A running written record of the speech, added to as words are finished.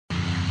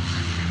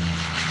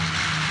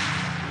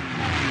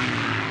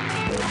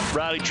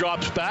Riley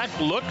drops back,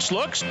 looks,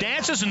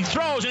 dances and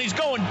throws, and he's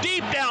going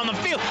deep down the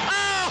field.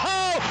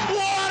 Oh,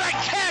 what a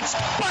catch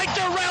by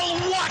Darrell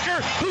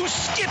Walker, who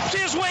skipped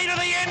his way to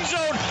the end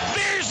zone.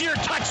 There's your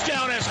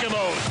touchdown,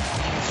 Eskimos.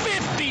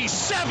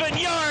 57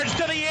 yards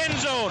to the end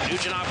zone.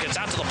 Nugent Hopkins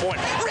out to the point,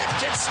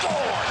 ripped and scored.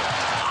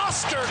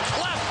 Oster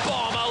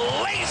Klefbom, a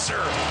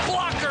laser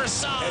blocker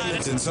side.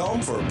 Edmonton's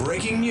home for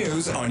breaking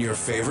news on your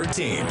favorite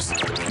teams.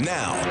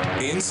 Now,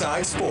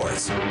 Inside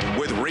Sports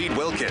with Reed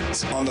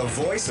Wilkins on the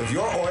voice of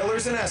your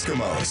Oilers and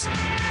Eskimos.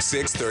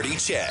 630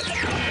 Ched.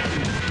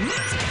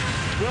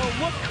 Well,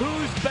 look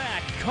who's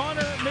back.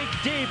 Connor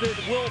McDavid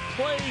will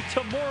play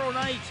tomorrow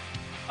night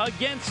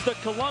against the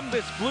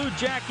Columbus Blue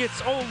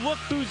Jackets. Oh, look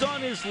who's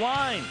on his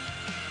line.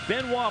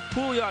 Benoit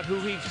Pouliot, who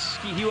he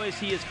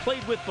has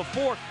played with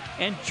before,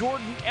 and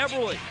Jordan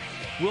Eberle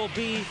will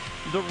be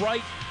the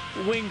right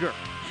winger.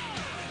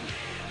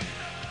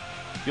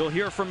 You'll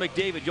hear from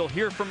McDavid. You'll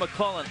hear from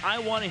McClellan. I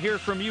want to hear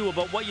from you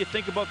about what you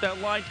think about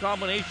that line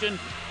combination,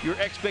 your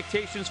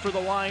expectations for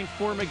the line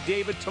for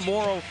McDavid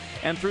tomorrow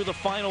and through the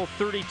final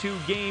 32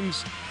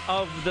 games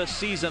of the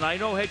season. I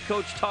know head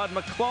coach Todd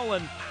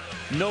McClellan,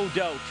 no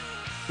doubt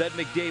that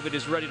McDavid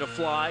is ready to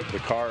fly. The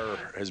car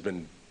has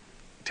been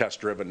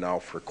test-driven now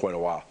for quite a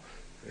while.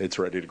 It's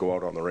ready to go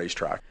out on the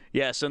racetrack.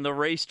 Yes, and the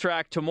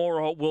racetrack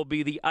tomorrow will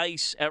be the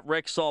ice at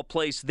Rexall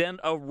Place. Then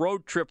a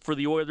road trip for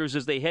the Oilers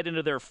as they head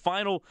into their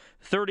final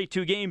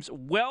 32 games.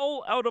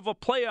 Well out of a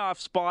playoff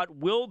spot,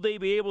 will they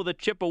be able to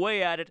chip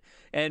away at it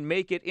and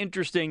make it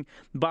interesting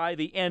by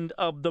the end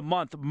of the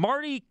month?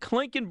 Marty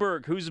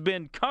Klinkenberg, who's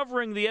been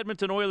covering the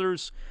Edmonton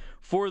Oilers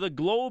for the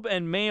Globe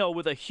and Mail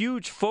with a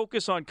huge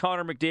focus on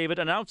Connor McDavid,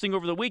 announcing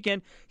over the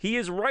weekend he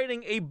is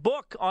writing a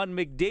book on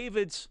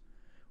McDavid's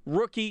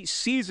rookie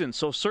season.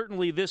 So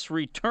certainly this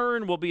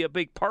return will be a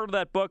big part of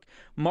that book.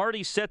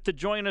 Marty's set to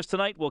join us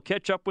tonight. We'll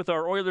catch up with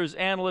our Oilers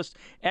analyst,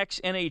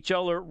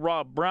 ex-NHLer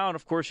Rob Brown.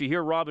 Of course, you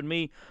hear Rob and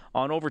me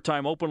on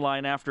Overtime Open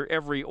Line after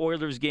every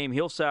Oilers game.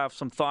 He'll have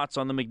some thoughts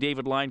on the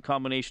McDavid line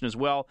combination as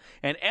well.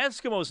 And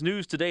Eskimos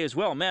news today as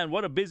well. Man,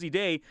 what a busy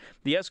day.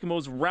 The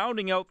Eskimos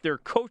rounding out their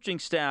coaching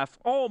staff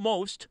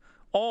almost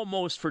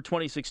for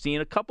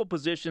 2016. A couple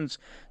positions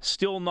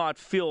still not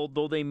filled,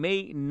 though they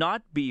may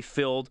not be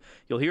filled.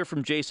 You'll hear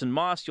from Jason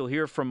Moss. You'll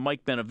hear from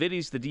Mike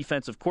Benavides, the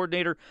defensive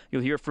coordinator.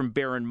 You'll hear from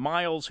Baron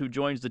Miles, who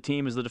joins the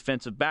team as the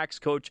defensive backs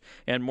coach.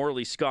 And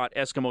Morley Scott,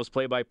 Eskimos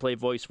play-by-play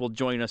voice, will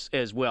join us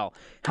as well.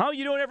 How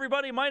you doing,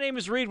 everybody? My name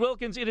is Reed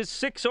Wilkins. It is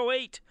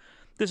 6:08.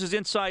 This is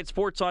Inside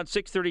Sports on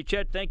 630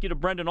 Ched. Thank you to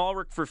Brendan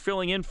Ulrich for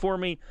filling in for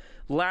me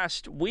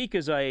last week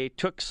as I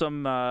took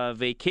some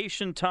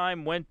vacation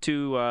time, went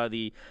to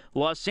the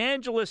Los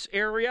Angeles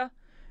area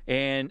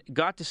and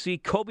got to see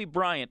Kobe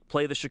Bryant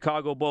play the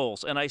Chicago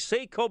Bulls. And I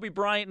say Kobe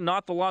Bryant,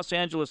 not the Los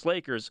Angeles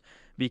Lakers,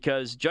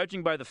 because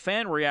judging by the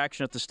fan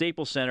reaction at the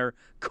Staples Center,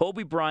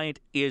 Kobe Bryant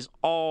is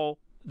all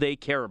they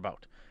care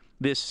about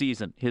this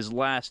season, his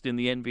last in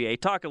the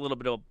NBA. Talk a little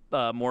bit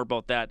more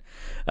about that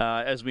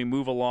as we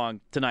move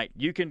along tonight.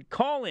 You can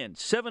call in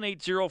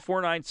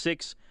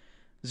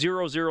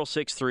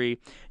 780-496-0063.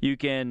 You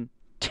can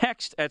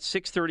text at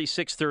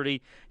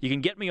 630-630. You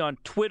can get me on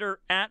Twitter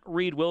at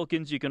Reed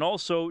Wilkins. You can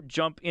also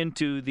jump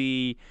into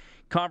the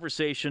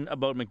conversation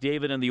about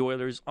McDavid and the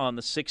Oilers on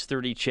the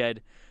 630 Ched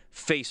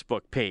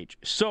Facebook page.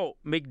 So,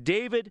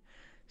 McDavid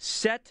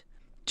set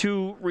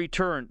to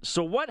return.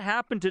 So what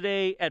happened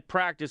today at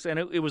practice, and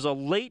it was a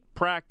late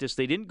practice.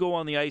 They didn't go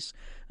on the ice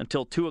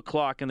until 2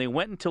 o'clock, and they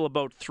went until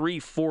about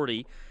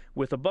 3:40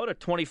 with about a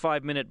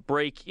 25-minute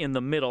break in the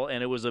middle,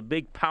 and it was a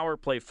big power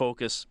play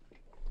focus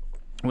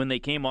when they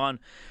came on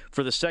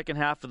for the second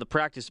half of the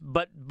practice.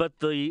 But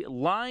the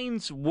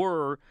lines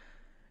were,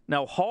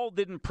 now Hall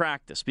didn't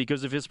practice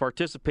because of his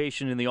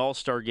participation in the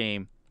All-Star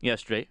game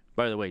yesterday.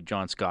 By the way,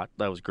 John Scott,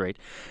 that was great.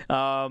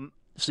 So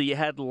you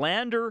had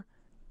Lander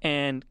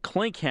and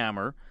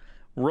Klinkhammer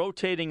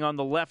rotating on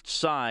the left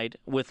side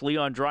with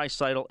Leon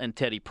Draisaitl and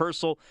Teddy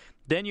Purcell.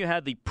 Then you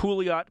had the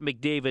Pouliot,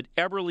 McDavid,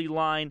 Eberle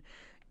line.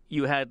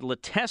 You had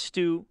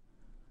Letestu,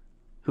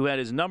 who had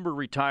his number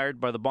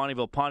retired by the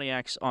Bonneville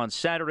Pontiacs on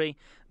Saturday,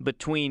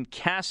 between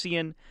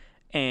Kassian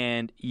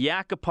and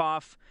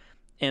Yakupov.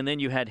 And then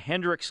you had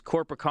Hendricks,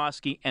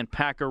 Korpikoski, and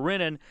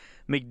Pakarinen.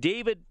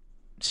 McDavid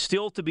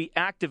still to be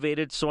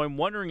activated, so I'm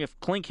wondering if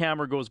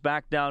Klinkhammer goes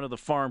back down to the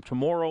farm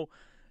tomorrow.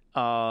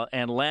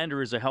 And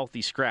Lander is a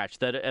healthy scratch.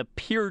 That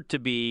appeared to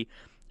be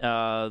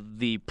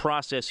the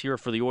process here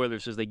for the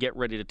Oilers as they get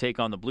ready to take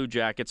on the Blue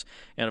Jackets.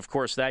 And, of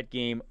course, that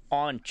game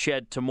on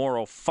Ched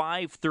tomorrow,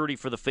 5:30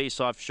 for the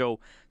face-off show,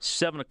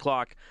 7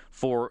 o'clock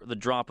for the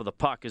drop of the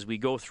puck as we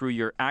go through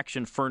your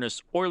Action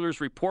Furnace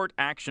Oilers report.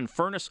 Action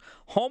Furnace,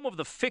 home of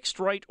the fixed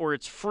right or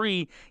it's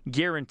free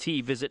guarantee.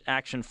 Visit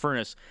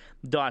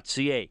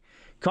actionfurnace.ca.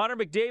 Connor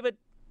McDavid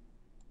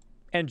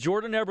and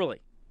Jordan Eberle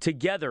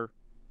together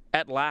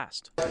at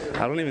last?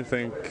 I don't even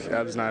think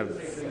Ebbs and I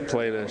have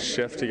played a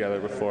shift together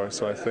before,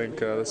 so I think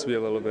this will be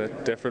a little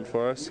bit different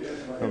for us,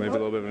 maybe a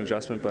little bit of an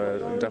adjustment,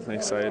 but I'm definitely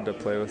excited to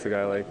play with a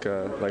guy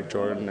like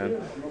Jordan,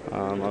 and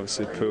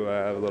obviously Pooh I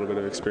have a little bit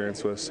of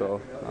experience with, so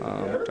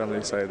definitely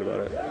excited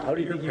about it. How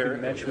do you think you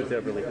can mesh with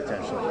Eberle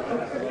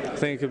potentially? I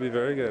think it could be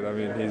very good. I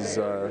mean, he's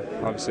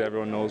obviously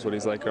everyone knows what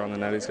he's like around the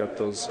net. He's got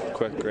those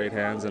quick, great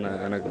hands and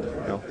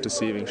a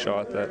deceiving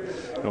shot that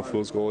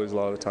fools goalies a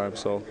lot of the time.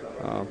 So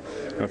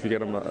if you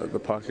get him the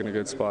puck in a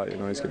good spot,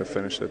 he's going to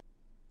finish it.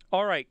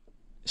 All right,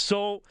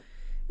 so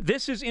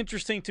this is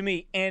interesting to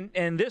me, and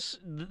this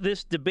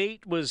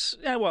debate was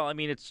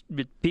it's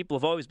people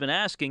have always been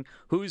asking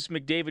who's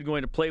McDavid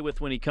going to play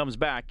with when he comes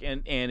back,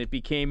 and it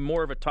became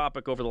more of a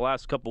topic over the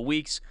last couple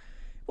weeks.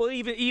 Well,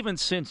 even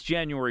since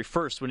January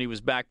 1st when he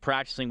was back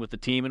practicing with the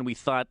team, and we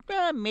thought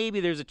maybe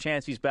there's a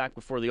chance he's back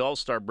before the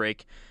All-Star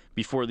break,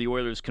 before the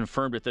Oilers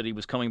confirmed it that he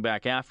was coming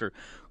back after.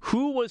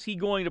 Who was he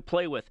going to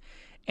play with?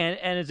 And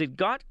as it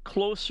got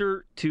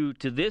closer to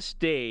this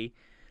day,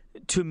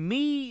 to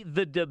me,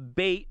 the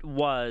debate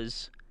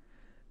was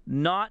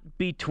not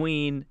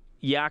between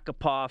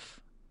Yakupov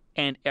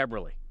and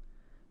Eberle.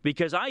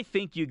 Because I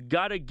think you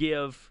got to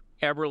give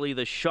Eberle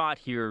the shot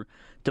here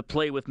to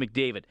play with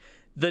McDavid.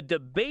 The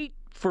debate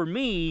for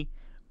me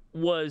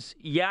was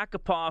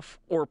Yakupov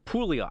or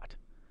Pouliot.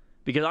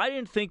 Because I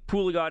didn't think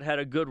Pouliot had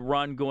a good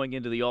run going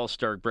into the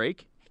All-Star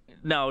break.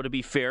 Now, to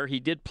be fair, he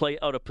did play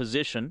out of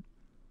position.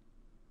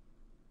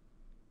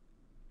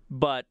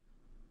 But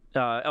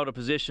out of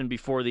position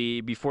before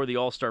the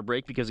All-Star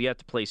break because he had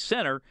to play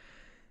center.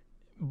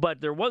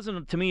 But there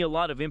wasn't, to me, a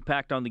lot of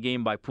impact on the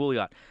game by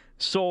Pouliot.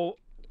 So,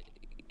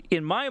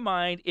 in my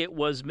mind, it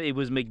was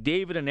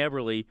McDavid and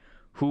Eberle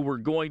who were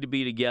going to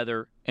be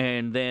together,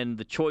 and then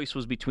the choice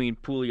was between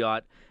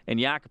Pouliot and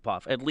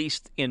Yakupov. At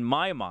least in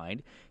my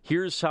mind,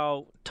 here's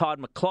how Todd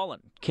McLellan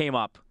came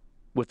up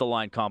with the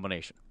line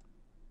combination.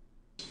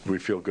 We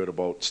feel good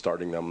about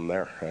starting them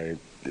there.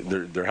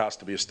 There has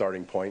to be a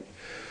starting point.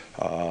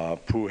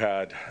 Pooh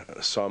had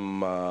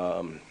some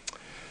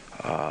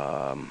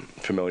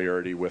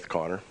familiarity with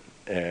Connor,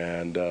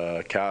 and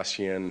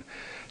Kassian,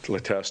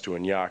 Letestu,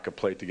 and Yaka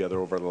played together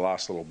over the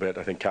last little bit.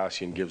 I think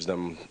Kassian gives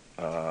them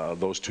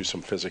those two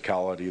some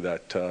physicality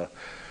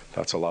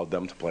that's allowed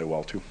them to play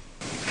well too.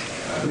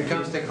 When it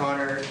comes to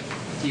Connor,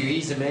 do you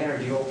ease him in or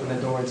do you open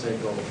the door and say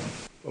go?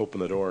 Open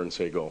the door and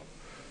say go.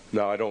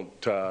 No, I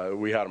don't.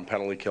 We had him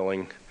penalty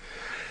killing.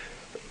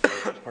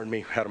 Pardon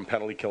me. Had him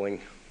penalty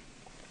killing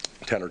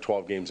 10 or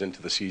 12 games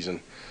into the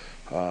season.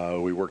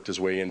 We worked his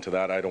way into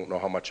that. I don't know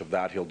how much of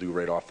that he'll do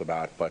right off the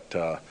bat, but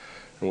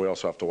and we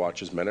also have to watch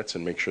his minutes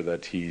and make sure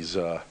that he's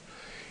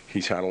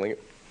handling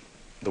it.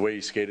 The way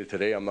he skated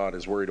today, I'm not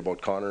as worried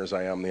about Connor as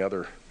I am the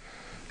other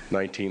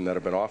 19 that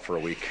have been off for a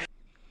week.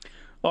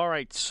 All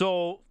right,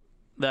 so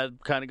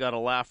that kind of got a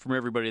laugh from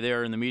everybody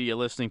there in the media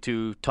listening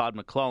to Todd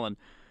McLellan,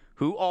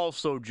 who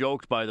also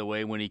joked, by the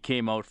way, when he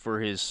came out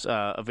for his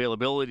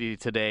availability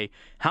today.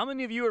 How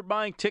many of you are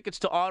buying tickets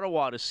to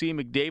Ottawa to see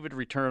McDavid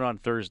return on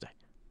Thursday?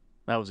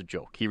 That was a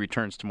joke. He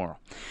returns tomorrow.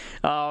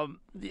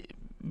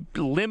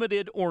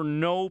 Limited or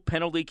no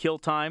penalty kill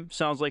time,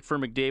 sounds like, for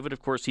McDavid.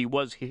 Of course, he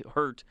was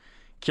hurt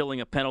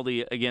killing a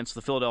penalty against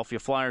the Philadelphia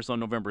Flyers on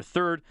November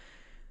 3rd.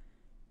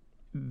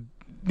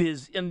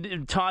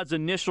 Todd's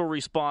initial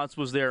response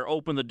was there,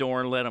 open the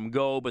door and let him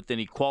go, but then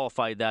he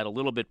qualified that a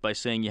little bit by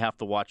saying you have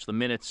to watch the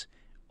minutes.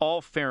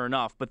 All fair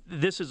enough, but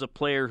this is a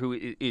player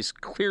who is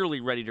clearly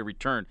ready to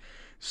return.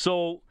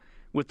 So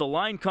with the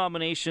line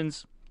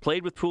combinations,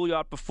 played with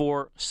Pouliot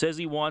before, says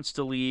he wants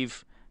to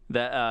leave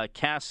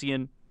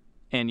Kassian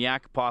and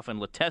Yakupov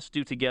and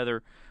Letestu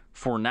together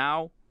for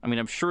now. I mean,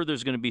 I'm sure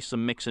there's going to be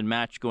some mix and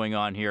match going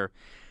on here.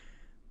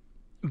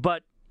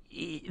 But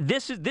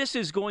this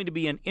is going to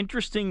be an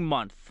interesting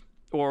month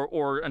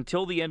or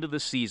until the end of the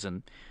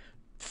season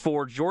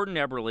for Jordan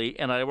Eberle,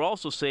 and I would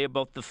also say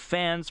about the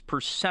fans'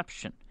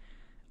 perception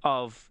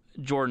of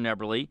Jordan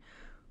Eberle,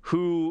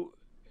 who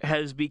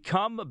has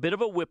become a bit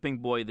of a whipping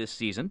boy this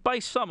season by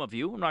some of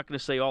you. I'm not going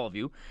to say all of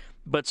you,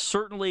 but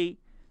certainly,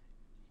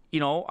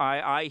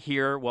 I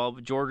hear, well,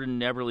 Jordan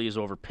Eberle is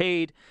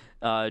overpaid.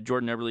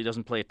 Jordan Eberle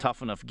doesn't play a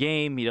tough enough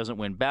game. He doesn't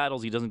win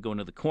battles. He doesn't go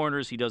into the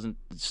corners. He doesn't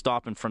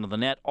stop in front of the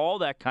net. All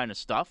that kind of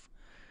stuff,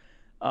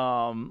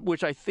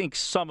 which I think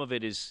some of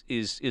it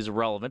is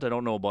relevant. I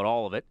don't know about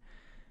all of it.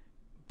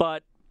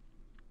 But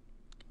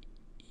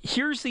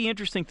here's the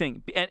interesting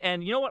thing,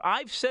 and you know what?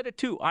 I've said it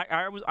too.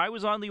 I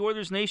was on the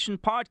Oilers Nation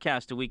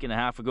podcast a week and a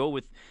half ago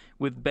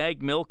with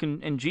bagged milk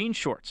and jean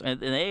shorts,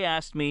 and they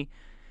asked me,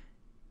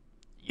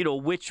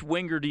 which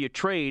winger do you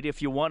trade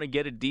if you want to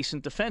get a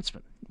decent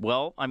defenseman?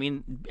 Well, I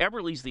mean,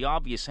 Eberle's the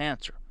obvious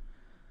answer.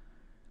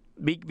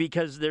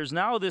 Because there's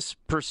now this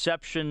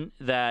perception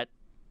that,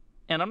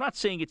 and I'm not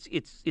saying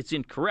it's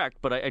incorrect,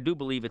 but I do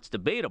believe it's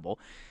debatable.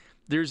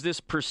 There's this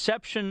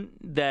perception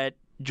that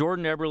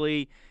Jordan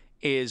Eberle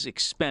is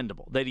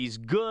expendable, that he's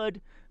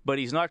good, but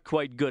he's not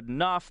quite good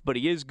enough, but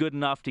he is good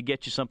enough to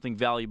get you something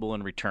valuable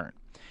in return.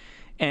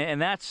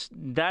 And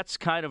that's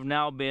kind of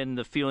now been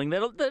the feeling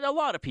that a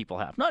lot of people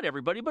have. Not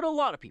everybody, but a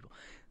lot of people.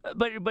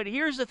 But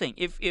here's the thing.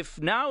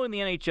 If now in the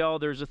NHL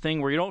there's a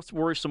thing where you don't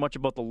worry so much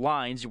about the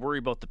lines, you worry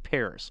about the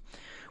pairs.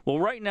 Well,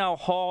 right now,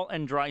 Hall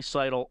and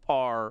Draisaitl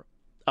are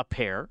a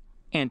pair.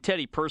 And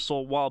Teddy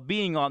Purcell, while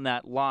being on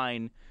that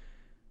line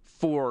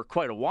for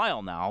quite a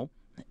while now,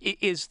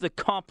 is the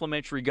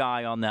complimentary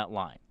guy on that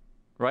line,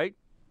 right?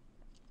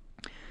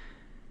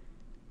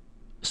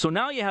 So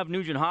now you have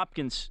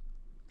Nugent-Hopkins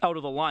out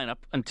of the lineup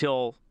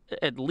until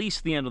at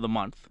least the end of the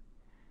month.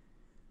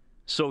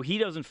 So he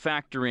doesn't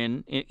factor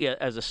in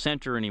as a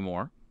center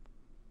anymore.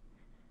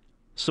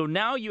 So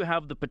now you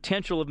have the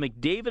potential of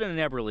McDavid and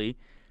Eberle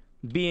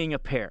being a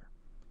pair.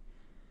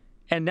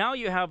 And now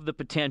you have the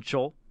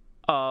potential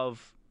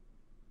of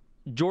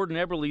Jordan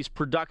Eberle's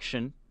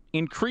production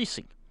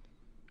increasing.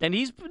 And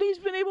he's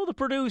been able to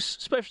produce,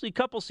 especially a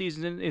couple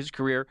seasons in his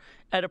career,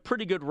 at a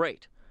pretty good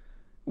rate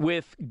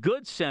with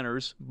good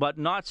centers, but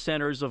not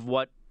centers of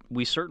what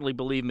we certainly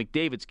believe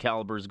McDavid's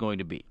caliber is going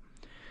to be.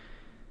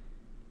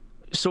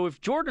 So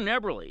if Jordan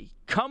Eberle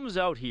comes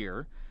out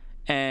here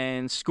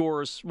and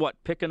scores,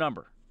 pick a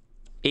number,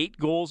 8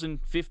 goals in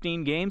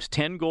 15 games,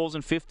 10 goals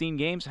in 15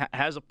 games,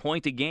 has a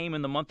point a game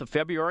in the month of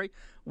February,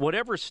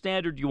 whatever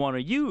standard you want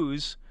to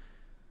use,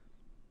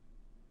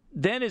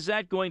 then is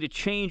that going to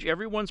change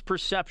everyone's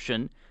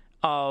perception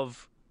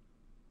of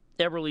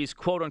Eberle's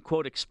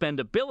quote-unquote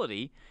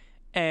expendability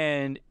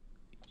and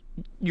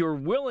your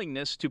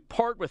willingness to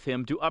part with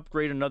him to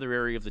upgrade another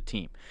area of the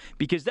team?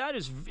 Because that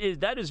is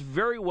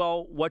very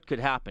well what could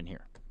happen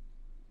here.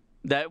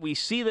 That we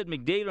see that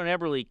McDavid and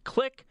Eberle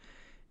click,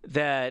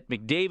 that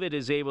McDavid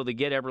is able to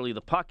get Eberle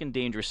the puck in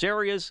dangerous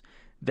areas,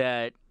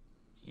 that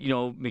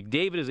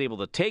McDavid is able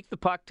to take the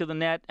puck to the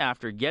net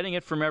after getting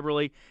it from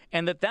Eberle,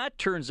 and that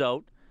turns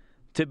out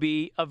to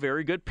be a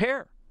very good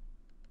pair.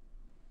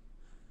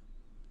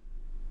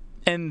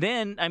 And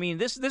then,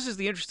 this is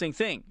the interesting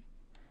thing.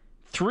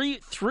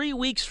 Three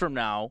weeks from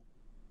now,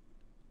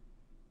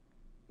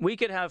 we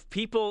could have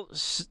people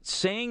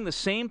saying the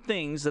same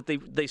things that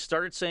they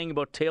started saying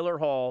about Taylor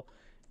Hall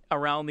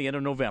around the end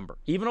of November.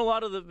 Even a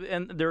lot of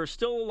there are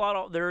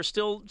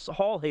still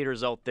Hall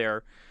haters out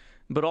there,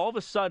 but all of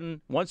a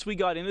sudden, once we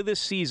got into this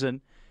season,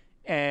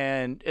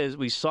 and as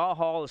we saw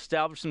Hall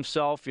establish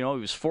himself, he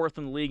was 4th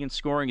in the league in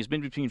scoring. He's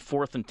been between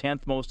 4th and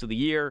 10th most of the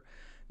year.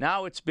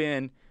 Now it's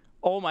been,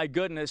 oh my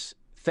goodness,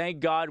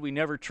 thank God we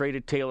never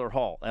traded Taylor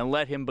Hall and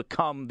let him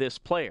become this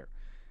player.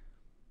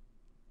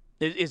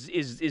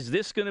 Is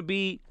this going to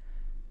be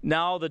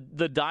now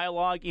the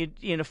dialogue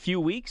in a few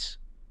weeks,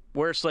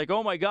 where it's like,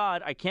 oh my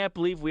God, I can't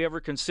believe we ever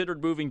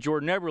considered moving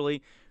Jordan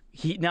Eberle.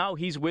 Now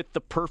he's with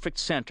the perfect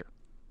center.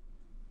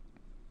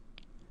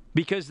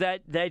 Because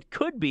that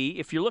could be,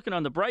 if you're looking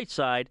on the bright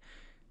side,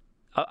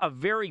 a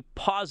very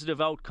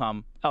positive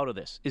outcome out of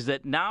this, is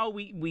that now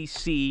we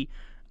see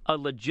a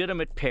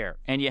legitimate pair.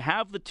 And you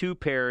have the two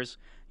pairs.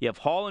 You have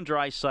Hall and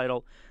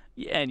Draisaitl,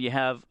 and you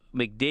have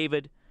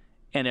McDavid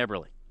and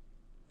Eberle.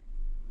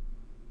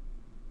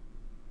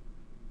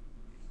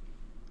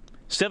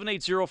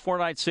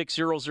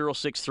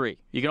 780-496-0063.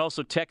 You can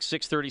also text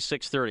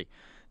 630-630.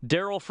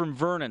 Daryl from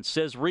Vernon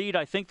says, Reed,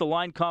 I think the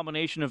line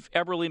combination of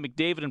Eberle,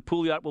 McDavid, and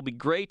Pouliot will be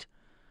great.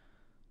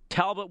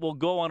 Talbot will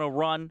go on a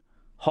run.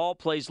 Hall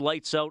plays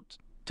lights out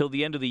till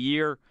the end of the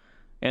year,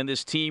 and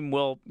this team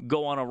will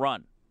go on a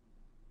run.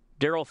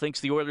 Daryl thinks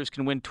the Oilers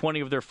can win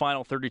 20 of their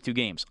final 32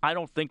 games. I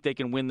don't think they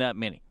can win that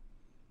many.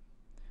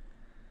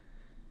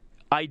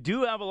 I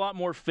do have a lot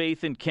more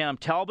faith in Cam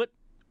Talbot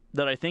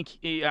that I think,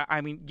 you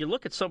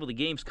look at some of the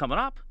games coming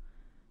up.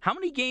 How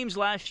many games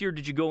last year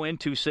did you go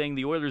into saying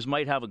the Oilers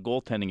might have a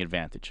goaltending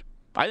advantage?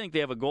 I think they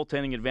have a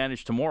goaltending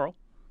advantage tomorrow.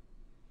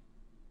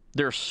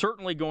 They're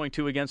certainly going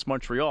to against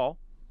Montreal.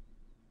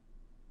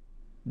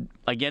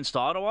 Against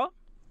Ottawa?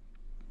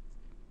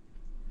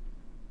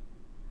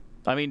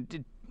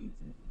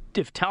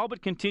 If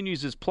Talbot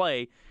continues his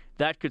play,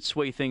 that could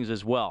sway things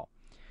as well.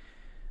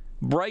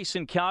 Bryce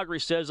in Calgary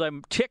says,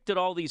 I'm ticked at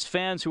all these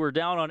fans who are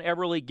down on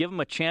Eberle. Give him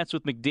a chance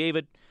with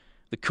McDavid.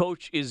 The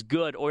coach is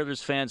good.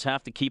 Oilers fans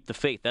have to keep the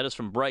faith. That is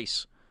from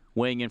Bryce,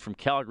 weighing in from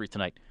Calgary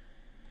tonight.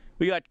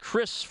 We got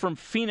Chris from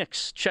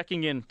Phoenix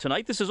checking in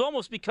tonight. This has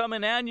almost become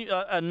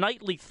a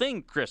nightly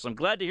thing, Chris. I'm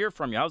glad to hear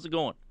from you. How's it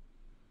going?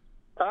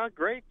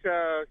 Great.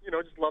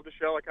 Just love the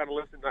show. I kind of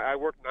listen. I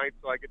work nights,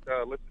 so I get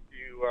to listen to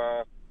you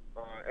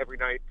every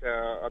night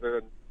other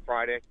than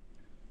Friday.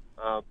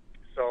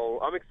 So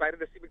I'm excited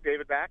to see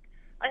McDavid back.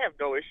 I have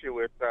no issue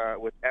with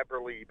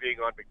Eberle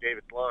being on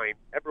McDavid's line.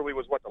 Eberle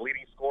was our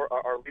leading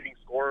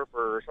scorer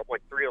for something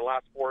like 3 of the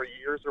last 4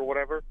 years or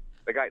whatever.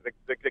 The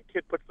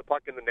kid puts the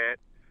puck in the net.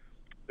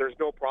 There's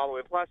no problem.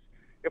 And plus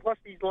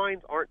these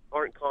lines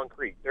aren't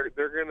concrete. The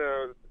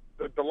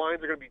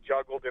lines are going to be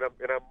juggled, and I'm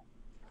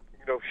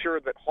sure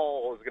that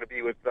Hall is going to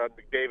be with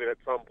McDavid at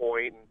some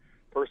point, and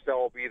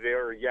Purcell will be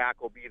there, or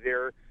Yak will be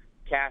there,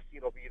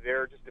 Kassian will be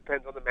there. It just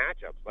depends on the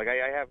matchups.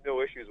 I have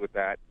no issues with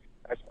that.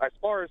 As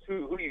far as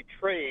who you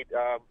trade,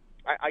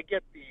 I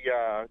get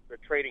the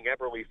trading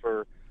Eberle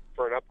for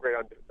an upgrade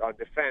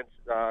defense.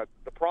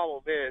 The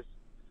problem is,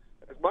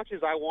 as much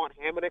as I want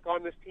Hamonic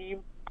on this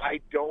team, I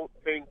don't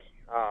think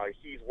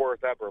he's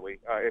worth Eberle.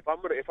 If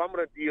I'm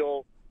gonna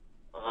deal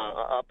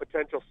a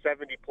potential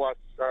 70 point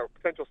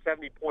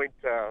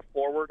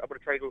forward, I'm gonna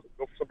try to go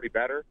for somebody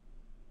better.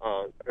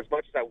 As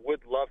much as I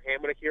would love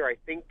Hamonic here, I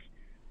think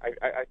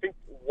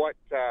what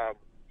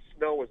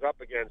Snow is up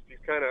against, he's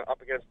kind of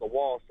up against the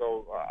wall.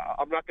 So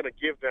I'm not going to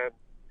give them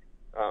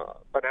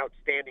an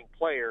outstanding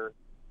player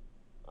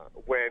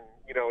when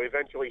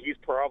eventually he's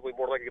probably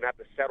more likely going to have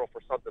to settle for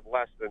something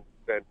less than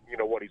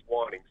what he's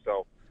wanting.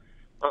 So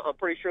I'm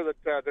pretty sure that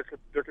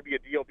there could be a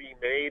deal being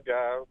made.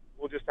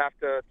 We'll just have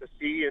to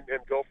see and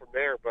go from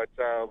there. But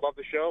love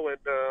the show, and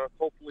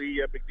hopefully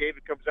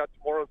McDavid comes out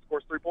tomorrow and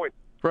scores 3 points.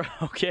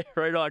 Okay,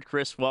 right on,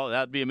 Chris. Well,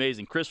 that'd be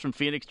amazing. Chris from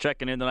Phoenix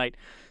checking in tonight,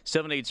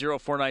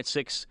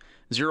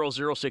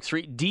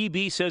 780-496-0063.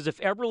 DB says, if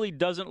Eberle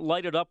doesn't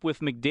light it up with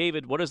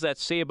McDavid, what does that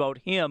say about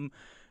him?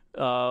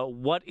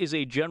 What is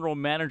a general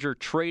manager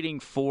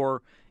trading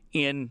for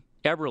in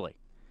Eberle?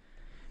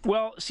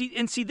 Well,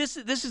 see, this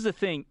is the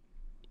thing.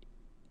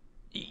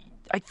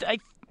 I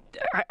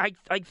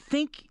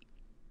think,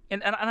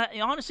 and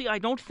I honestly, I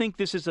don't think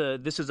this is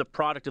a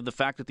product of the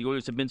fact that the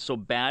Oilers have been so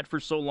bad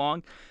for so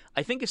long.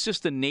 I think it's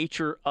just the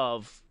nature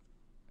of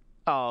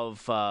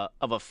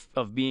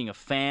being a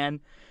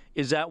fan.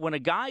 Is that when a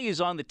guy is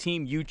on the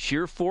team you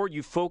cheer for,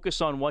 you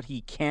focus on what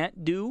he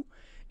can't do,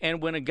 and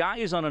when a guy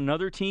is on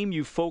another team,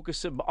 you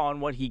focus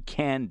on what he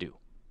can do,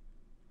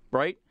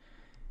 right?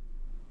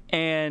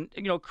 And,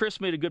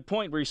 Chris made a good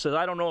point where he says,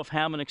 I don't know if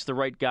Hamonic's the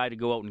right guy to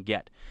go out and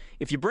get.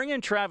 If you bring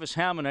in Travis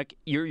Hamonic,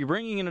 you're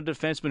bringing in a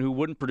defenseman who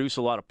wouldn't produce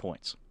a lot of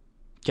points.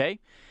 Okay?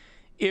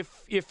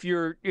 If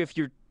you're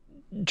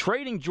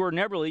trading Jordan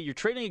Eberle, you're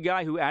trading a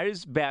guy who at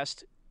his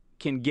best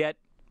can get,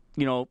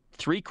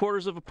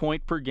 3/4 of a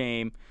point per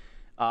game,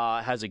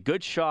 has a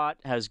good shot,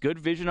 has good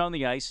vision on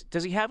the ice.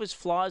 Does he have his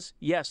flaws?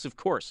 Yes, of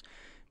course.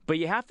 But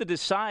you have to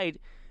decide.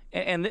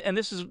 And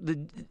this is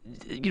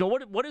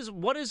what is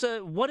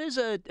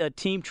a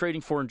team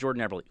trading for in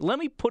Jordan Eberle? Let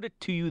me put it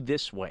to you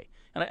this way,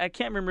 and I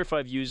can't remember if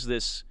I've used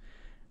this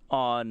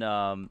on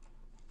air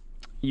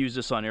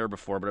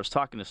before, but I was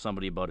talking to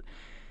somebody about it.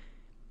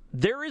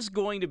 There is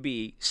going to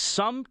be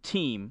some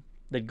team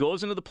that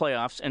goes into the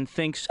playoffs and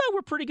thinks,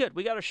 we're pretty good,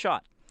 we got a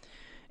shot,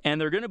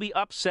 and they're going to be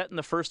upset in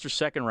the first or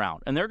second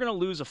round, and they're going to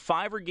lose a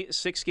 5 or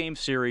 6 game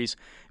series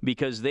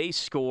because they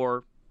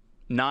score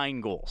 9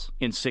 goals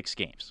in 6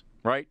 games.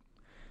 Right?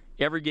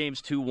 Every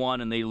game's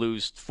 2-1, and they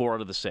lose 4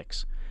 out of the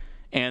 6.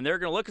 And they're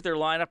going to look at their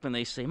lineup, and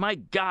they say, my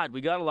God, we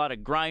got a lot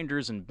of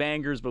grinders and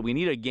bangers, but we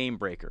need a game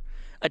breaker.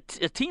 A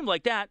team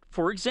like that,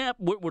 for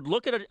example, would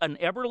look at an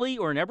Eberle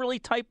or an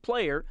Eberle-type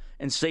player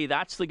and say,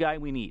 that's the guy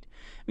we need.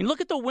 I mean, look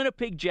at the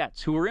Winnipeg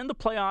Jets, who were in the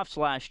playoffs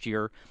last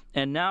year,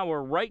 and now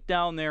are right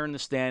down there in the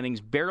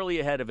standings, barely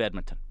ahead of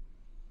Edmonton.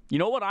 You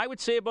know what I would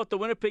say about the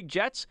Winnipeg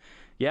Jets?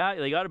 Yeah,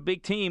 they got a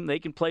big team. They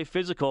can play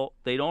physical.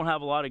 They don't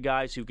have a lot of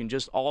guys who can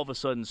just all of a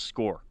sudden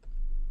score.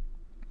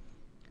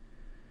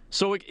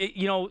 So,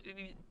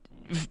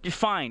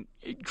 fine.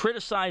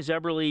 Criticize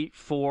Eberle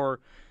for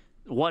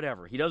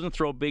whatever. He doesn't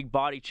throw big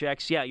body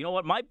checks. Yeah, you know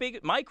what? My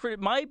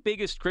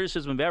biggest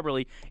criticism of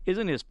Eberle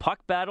isn't his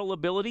puck battle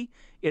ability.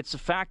 It's the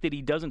fact that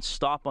he doesn't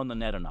stop on the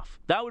net enough.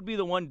 That would be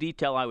the one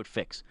detail I would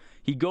fix.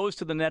 He goes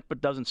to the net but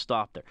doesn't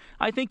stop there.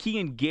 I think he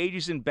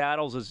engages in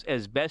battles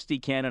as best he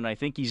can, and I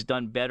think he's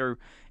done better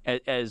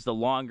as the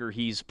longer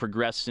he's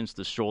progressed since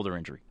the shoulder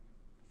injury.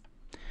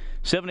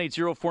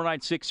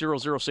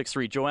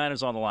 780-496-0063. Joanne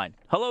is on the line.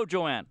 Hello,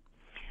 Joanne.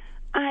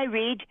 Hi,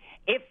 Reed.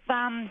 If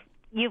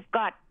you've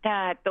got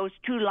those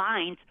 2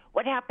 lines,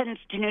 what happens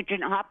to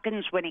Nugent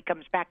Hopkins when he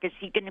comes back? Is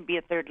he going to be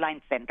a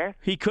third-line center?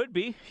 He could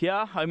be,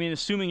 yeah. I mean,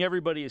 assuming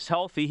everybody is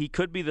healthy, he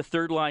could be the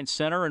third-line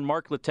center, and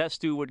Mark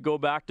Letestu would go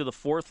back to the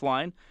 4th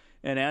line,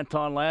 and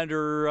Anton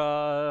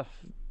Lander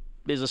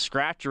is a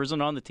scratch or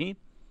isn't on the team.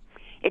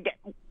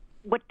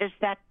 What does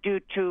that do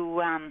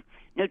to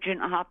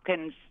Nugent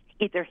Hopkins,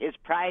 either his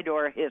pride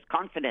or his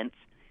confidence?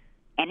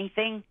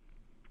 Anything?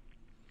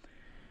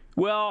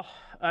 Well,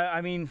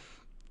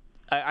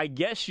 I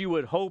guess you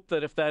would hope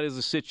that if that is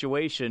the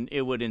situation,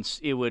 it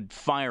would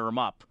fire him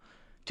up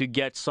to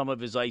get some of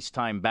his ice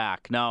time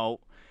back. Now,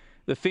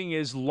 the thing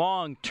is,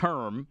 long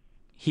term,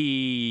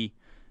 he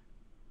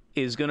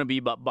is going to be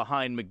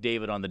behind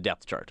McDavid on the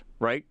depth chart,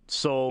 right?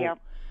 So, yep.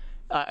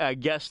 I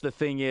guess the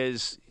thing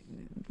is,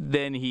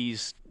 then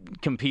he's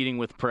competing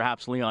with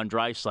perhaps Leon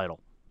Draisaitl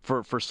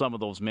for some of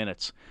those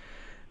minutes.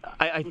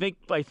 I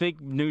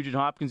think Nugent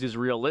Hopkins is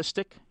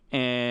realistic,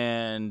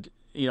 and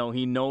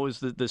he knows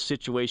the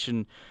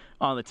situation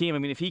on the team. I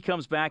mean, if he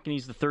comes back and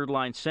he's the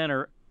third-line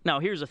center... Now,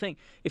 here's the thing.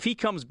 If he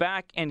comes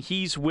back and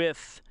he's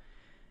with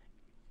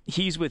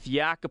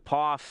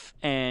Yakupov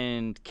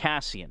and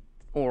Kassian,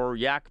 or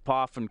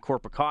Yakupov and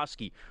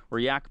Korpikoski, or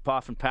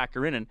Yakupov and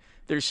Pakarinen,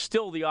 there's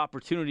still the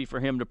opportunity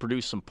for him to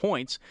produce some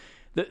points.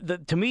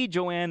 To me,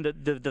 Joanne,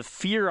 the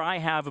fear I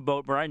have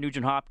about Brian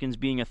Nugent-Hopkins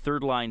being a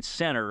third-line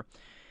center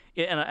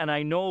and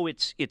I know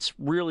it's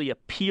really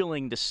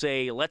appealing to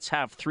say, let's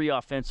have 3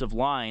 offensive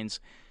lines.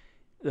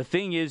 The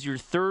thing is, your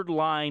third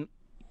line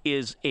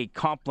is a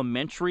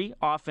complementary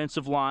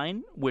offensive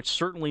line, which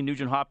certainly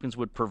Nugent-Hopkins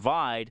would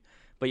provide,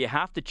 but you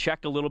have to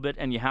check a little bit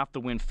and you have to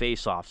win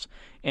faceoffs.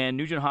 And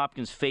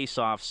Nugent-Hopkins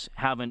faceoffs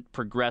haven't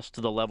progressed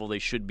to the level they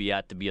should be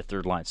at to be a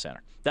third-line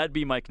center. That'd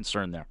be my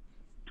concern there.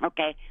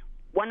 Okay.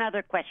 One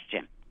other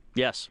question.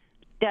 Yes.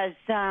 Does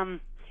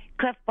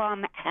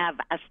Clefbaum have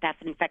a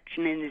staph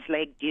infection in his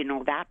leg? Do you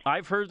know that?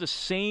 I've heard the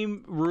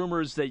same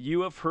rumors that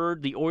you have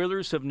heard. The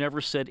Oilers have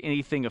never said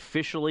anything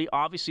officially.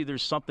 Obviously,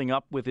 there's something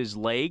up with his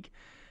leg.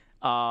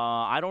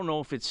 I don't know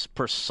if it's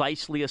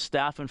precisely a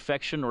staph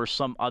infection or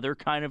some other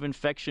kind of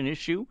infection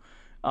issue,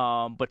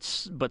 but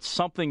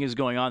something is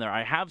going on there.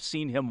 I have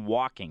seen him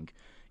walking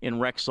in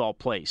Rexall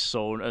Place,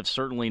 so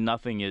certainly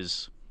nothing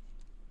is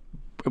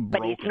broken.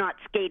 But he's not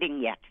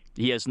skating yet.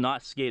 He has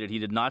not skated. He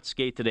did not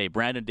skate today.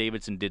 Brandon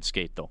Davidson did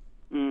skate, though.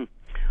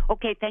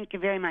 Okay, thank you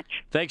very much.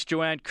 Thanks,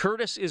 Joanne.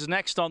 Curtis is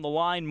next on the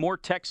line. More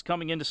text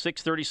coming into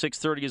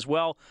 630 as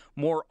well.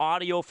 More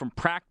audio from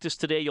practice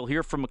today. You'll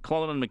hear from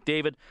McClellan and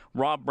McDavid.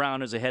 Rob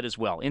Brown is ahead as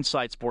well.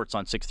 Inside Sports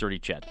on 630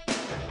 CHED.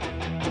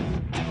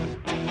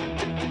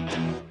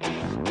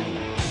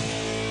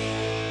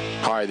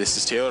 Hi, this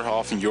is Taylor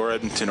Hall from your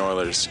Edmonton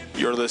Oilers.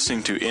 You're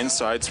listening to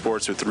Inside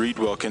Sports with Reed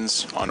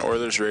Wilkins on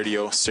Oilers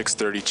Radio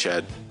 630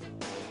 CHED.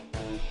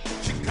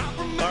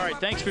 All right,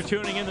 thanks for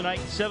tuning in tonight.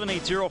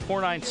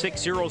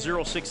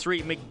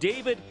 780-496-0063.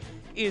 McDavid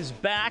is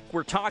back.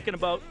 We're talking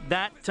about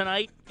that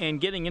tonight and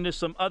getting into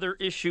some other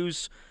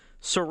issues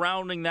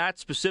surrounding that,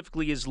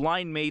 specifically his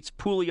line mates,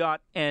 Pouliot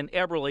and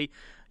Eberle.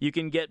 You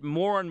can get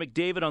more on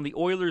McDavid on the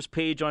Oilers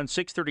page on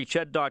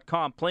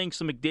 630ched.com. Playing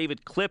some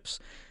McDavid clips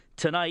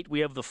tonight.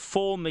 We have the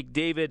full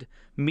McDavid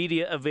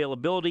media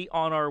availability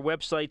on our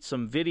website,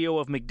 some video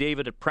of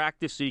McDavid at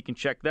practice, so you can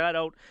check that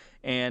out,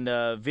 and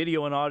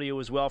video and audio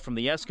as well from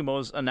the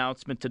Eskimos'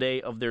 announcement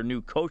today of their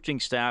new coaching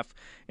staff,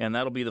 and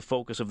that'll be the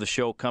focus of the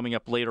show coming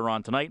up later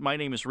on tonight. My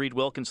name is Reed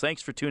Wilkins.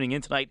 Thanks for tuning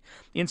in tonight.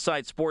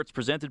 Inside Sports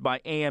presented by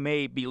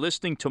AMA. Be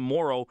listening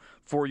tomorrow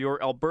for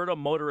your Alberta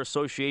Motor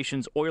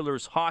Association's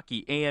Oilers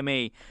Hockey.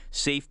 AMA,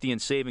 safety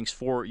and savings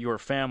for your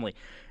family.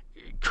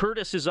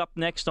 Curtis is up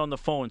next on the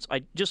phones.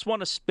 I just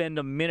want to spend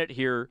a minute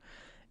here,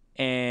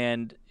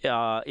 and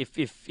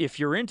if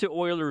you're into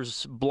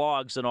Oilers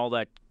blogs and all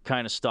that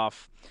kind of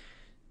stuff,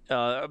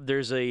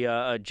 there's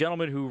a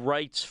gentleman who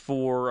writes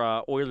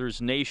for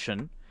Oilers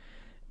Nation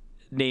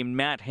named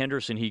Matt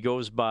Henderson. He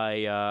goes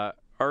by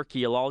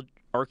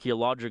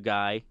Archaeologia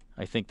Guy,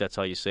 I think that's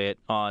how you say it,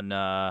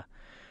 on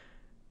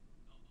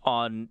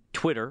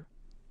Twitter,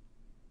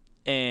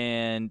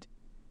 and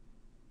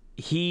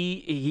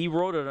he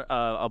wrote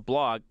a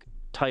blog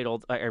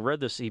titled, I read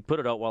this, he put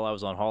it out while I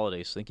was on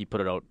holidays. I think he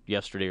put it out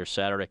yesterday or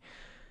Saturday.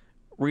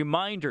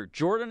 Reminder,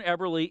 Jordan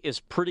Eberle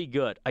is pretty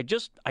good. I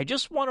just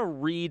want to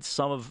read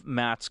some of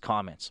Matt's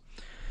comments.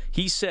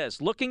 He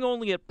says, looking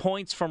only at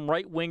points from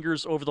right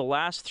wingers over the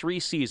last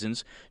 3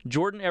 seasons,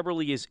 Jordan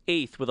Eberle is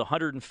 8th with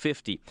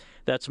 150.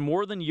 That's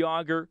more than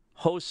Yager,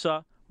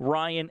 Hossa,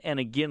 Ryan, and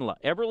Iginla.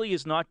 Eberle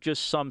is not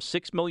just some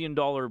 $6 million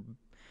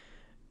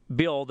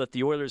bill that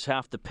the Oilers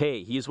have to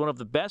pay. He is one of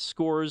the best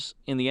scorers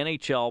in the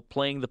NHL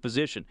playing the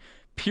position,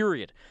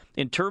 period.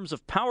 In terms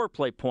of power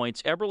play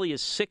points, Eberle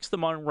is 6th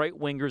among right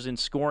wingers in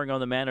scoring on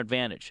the man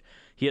advantage.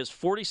 He has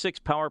 46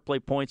 power play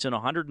points in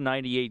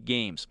 198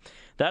 games.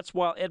 That's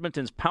while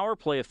Edmonton's power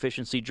play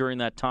efficiency during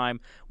that time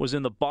was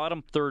in the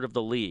bottom third of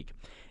the league.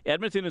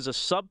 Edmonton is a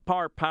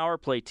subpar power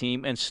play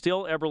team, and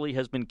still Eberle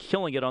has been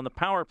killing it on the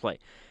power play.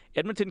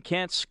 Edmonton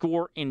can't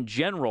score in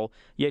general,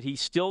 yet he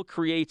still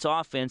creates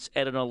offense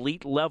at an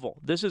elite level.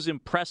 This is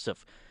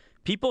impressive.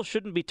 People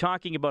shouldn't be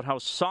talking about how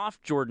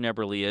soft Jordan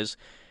Eberle is.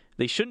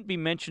 They shouldn't be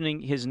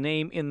mentioning his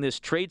name in this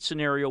trade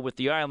scenario with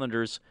the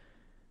Islanders.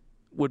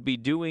 Would be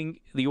doing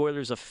the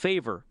Oilers a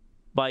favor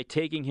by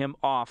taking him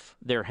off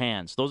their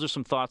hands. Those are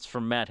some thoughts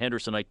from Matt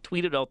Henderson. I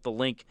tweeted out the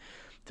link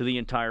to the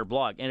entire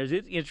blog. And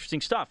it's interesting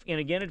stuff. And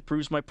again, it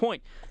proves my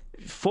point.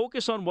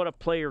 Focus on what a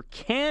player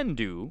can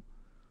do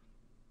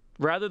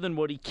rather than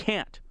what he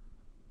can't.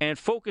 And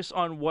focus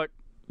on what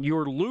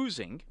you're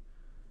losing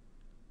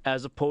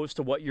as opposed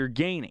to what you're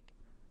gaining.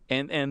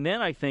 And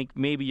then I think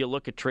maybe you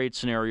look at trade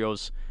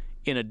scenarios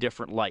in a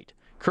different light.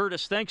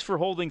 Curtis, thanks for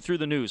holding through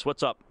the news.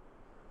 What's up?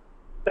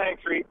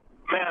 Thanks, Reed.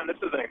 Man, this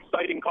is an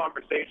exciting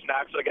conversation to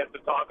actually get to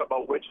talk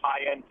about which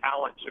high-end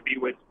talent should be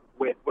with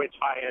which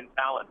high-end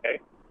talent, eh?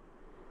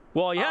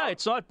 Well, yeah,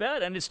 it's not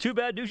bad. And it's too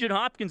bad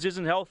Nugent-Hopkins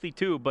isn't healthy,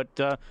 too.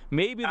 But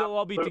maybe they'll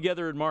all be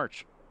together in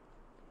March.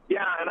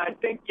 Yeah, and I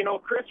think,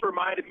 Chris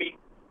reminded me,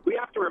 we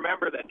have to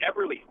remember that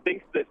Eberle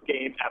thinks this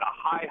game at a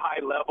high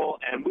level,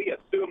 and we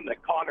assume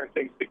that Connor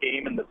thinks the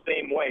game in the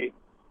same way.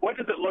 What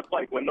does it look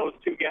like when those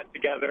two get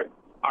together,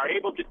 are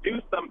able to do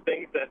some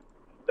things that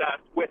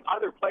with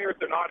other players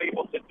they're not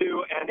able to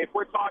do? And if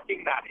we're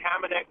talking that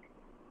Hamonic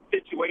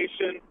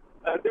situation,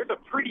 there's a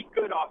pretty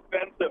good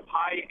offensive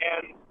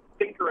high-end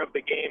thinker of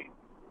the game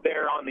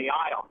there on the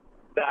aisle.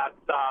 that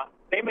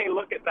they may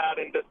look at that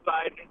and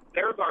decide,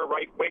 there's our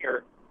right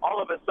winger.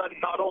 All of a sudden,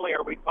 not only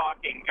are we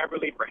talking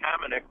Eberle for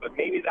Hamonic, but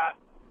maybe that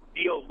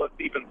deal looks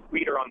even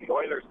sweeter on the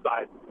Oilers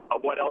side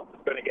of what else is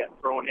going to get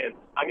thrown in.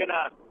 I'm going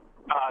to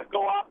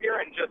go off here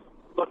and just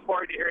look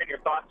forward to hearing your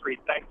thoughts, Reed.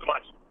 Thanks so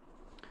much.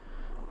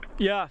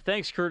 Yeah,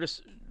 thanks,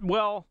 Curtis.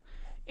 Well,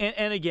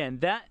 and again,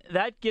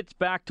 that gets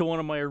back to one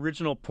of my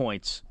original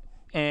points,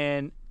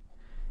 and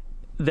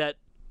that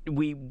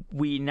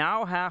we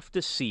now have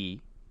to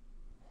see,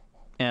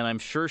 and I'm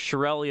sure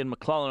Chiarelli and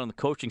McLellan on the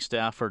coaching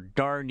staff are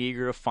darn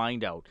eager to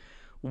find out,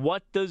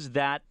 what does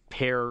that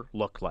pair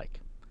look like?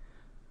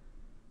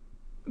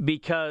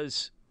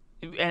 Because,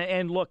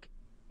 and look,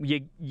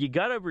 you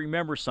got to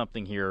remember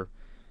something here,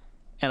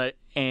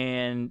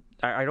 and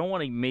I don't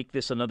want to make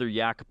this another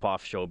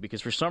Yakupov show,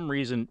 because for some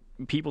reason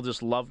people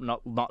just love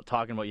not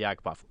talking about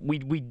Yakupov.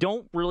 We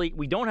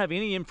don't have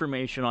any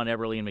information on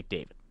Eberle and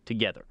McDavid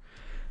together.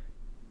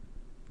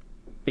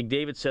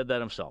 McDavid said that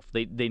himself.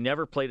 They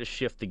never played a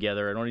shift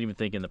together. I don't even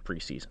think in the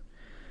preseason.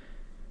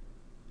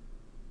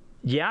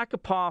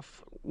 Yakupov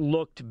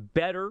looked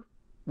better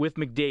with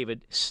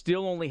McDavid,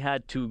 still only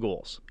had 2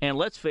 goals. And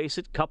let's face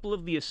it, a couple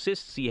of the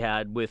assists he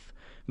had with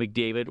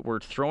McDavid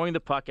were throwing the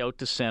puck out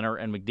to center,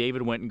 and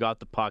McDavid went and got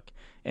the puck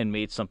and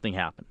made something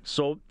happen.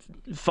 So,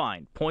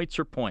 fine. Points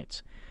are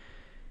points.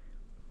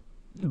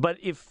 But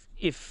if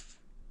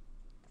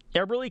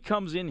Eberle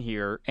comes in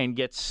here and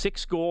gets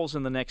 6 goals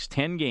in the next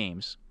 10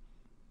 games,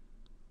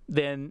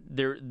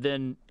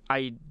 then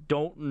I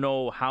don't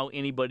know how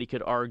anybody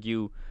could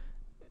argue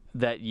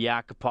that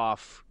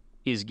Yakupov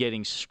is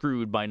getting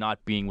screwed by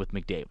not being with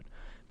McDavid,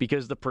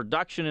 because the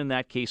production in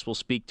that case will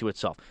speak to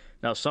itself.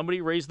 Now,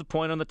 somebody raised the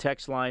point on the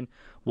text line,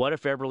 what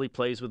if Eberle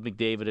plays with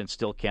McDavid and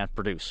still can't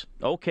produce?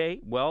 Okay,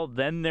 well,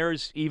 then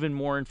there's even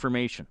more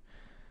information.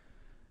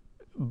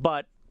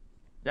 But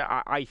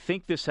I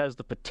think this has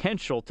the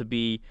potential to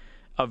be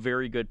a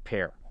very good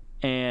pair.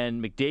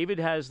 And McDavid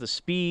has the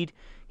speed,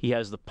 he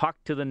has the puck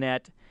to the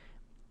net,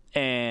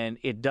 and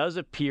it does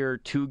appear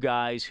 2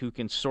 guys who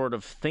can sort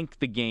of think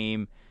the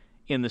game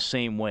in the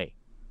same way.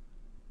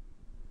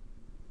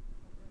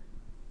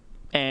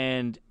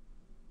 And,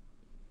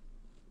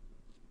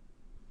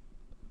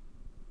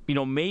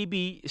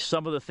 maybe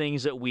some of the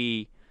things that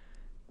we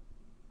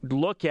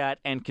look at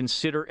and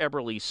consider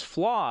Eberle's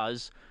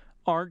flaws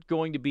aren't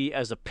going to be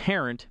as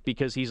apparent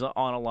because he's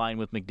on a line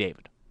with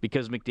McDavid,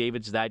 because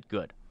McDavid's that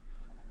good.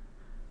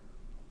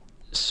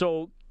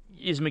 So,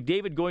 is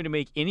McDavid going to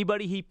make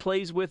anybody he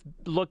plays with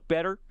look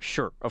better?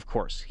 Sure, of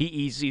course.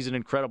 He's an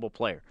incredible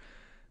player.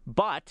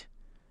 But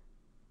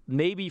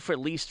maybe, for at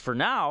least for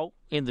now,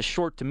 in the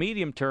short to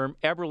medium term,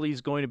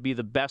 Eberle's going to be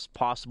the best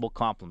possible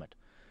complement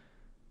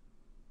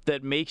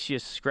that makes you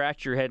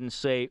scratch your head and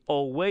say,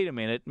 oh, wait a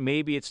minute,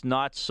 maybe it's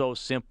not so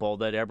simple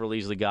that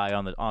Eberle's the guy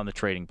on the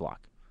trading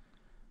block.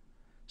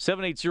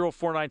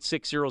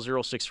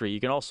 780-496-0063. You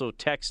can also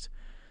text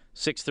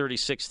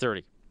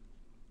 630-630.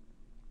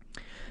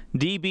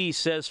 DB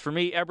says, for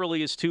me, Eberle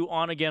is too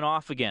on again,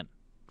 off again.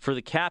 For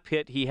the cap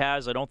hit he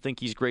has, I don't think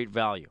he's great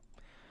value.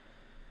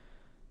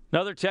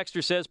 Another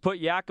texter says,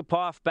 put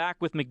Yakupov back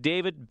with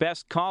McDavid.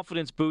 Best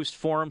confidence boost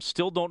for him.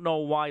 Still don't know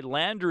why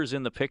Lander is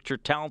in the picture.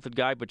 Talented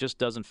guy, but just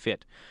doesn't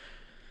fit.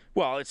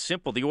 Well, it's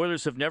simple. The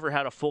Oilers have never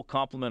had a full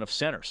complement of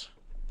centers.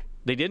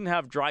 They didn't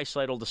have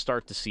Draisaitl to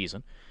start the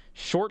season.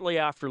 Shortly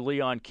after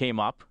Leon came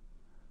up,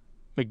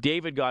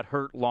 McDavid got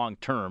hurt long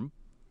term.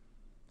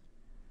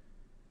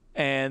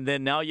 And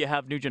then now you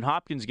have Nugent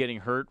Hopkins getting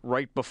hurt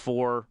right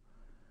before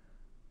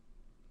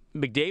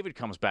McDavid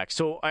comes back.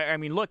 So, I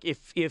mean, look,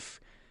 if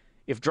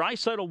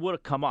Draisaitl would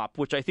have come up,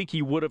 which I think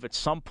he would have at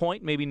some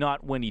point, maybe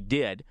not when he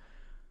did,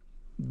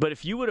 but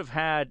if you would have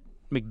had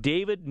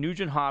McDavid,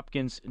 Nugent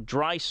Hopkins,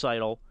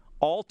 Draisaitl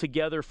all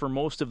together for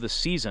most of the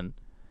season,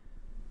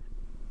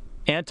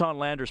 Anton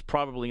Lander's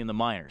probably in the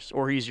minors,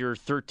 or he's your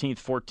 13th,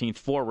 14th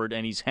forward,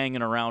 and he's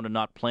hanging around and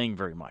not playing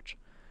very much.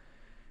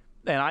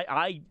 And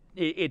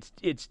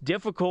it's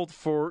difficult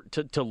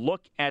to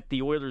look at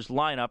the Oilers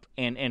lineup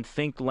and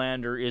think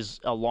Lander is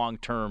a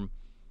long-term.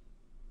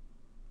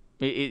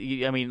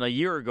 I mean, a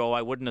year ago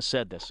I wouldn't have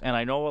said this, and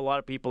I know a lot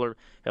of people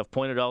have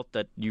pointed out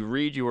that you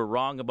were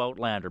wrong about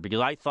Lander, because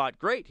I thought,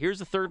 great,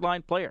 here's a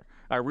third-line player.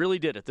 I really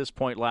did at this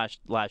point last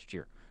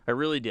year. I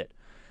really did.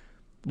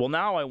 Well,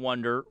 now I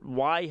wonder,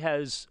 why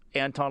has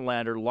Anton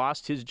Lander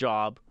lost his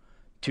job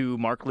to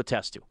Mark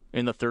Letestu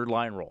in the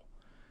third-line role?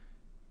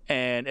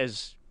 And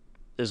as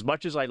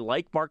much as I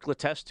like Mark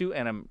Letestu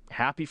and I'm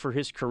happy for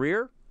his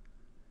career,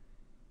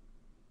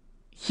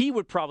 he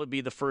would probably be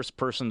the first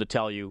person to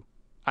tell you,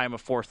 I'm a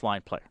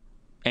fourth-line player.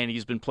 And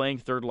he's been playing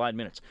third-line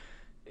minutes.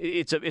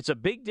 It's a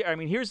big... I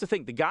mean, here's the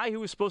thing. The guy who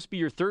was supposed to be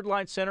your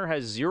third-line center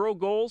has 0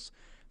 goals.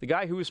 The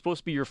guy who was supposed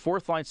to be your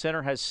fourth-line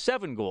center has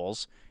 7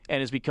 goals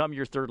and has become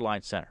your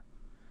third-line center.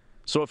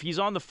 So if he's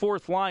on the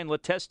fourth line,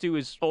 Letestu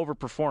is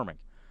overperforming.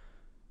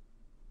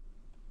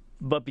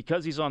 But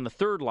because he's on the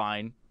third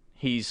line,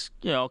 he's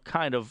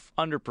kind of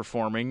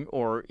underperforming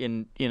or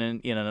in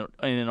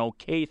an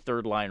okay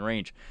third line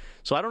range.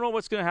 So I don't know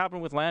what's going to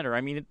happen with Lander.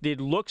 I mean,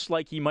 it looks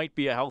like he might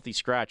be a healthy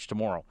scratch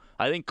tomorrow.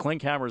 I think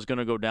Klinkhammer is going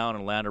to go down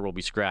and Lander will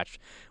be scratched.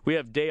 We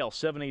have Dale,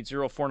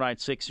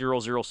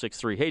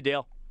 780-496-0063. Hey,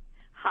 Dale.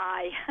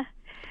 Hi.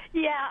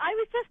 Yeah, I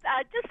was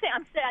just saying,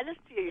 I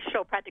listen to your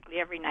show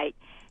practically every night,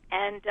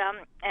 and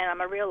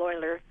I'm a real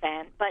Oilers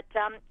fan. But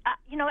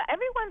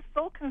everyone's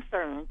so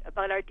concerned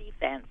about our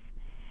defense.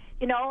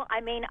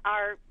 I mean,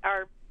 our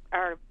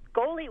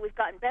goalie, we've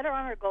gotten better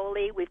on our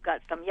goalie. We've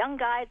got some young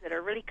guys that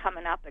are really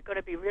coming up. They're going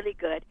to be really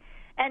good,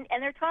 and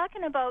they're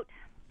talking about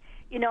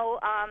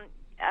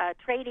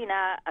trading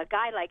a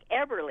guy like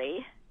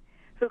Eberle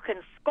who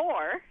can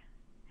score.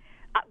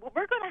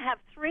 We're going to have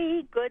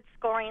 3 good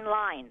scoring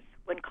lines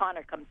when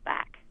Connor comes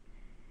back,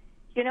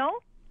 and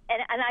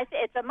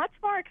it's a much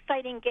more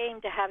exciting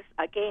game to have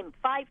a game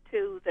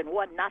 5-2 than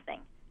 1-0.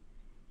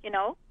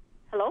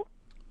 Hello?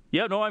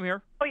 Yeah, no, I'm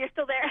here. Oh, you're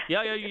still there?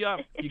 Yeah.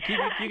 You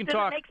can Does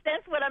talk. it make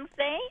sense what I'm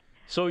saying?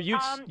 So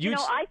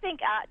I think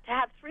to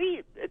have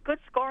 3 good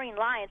scoring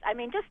lines. I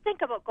mean, just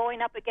think about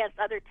going up against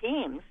other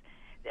teams.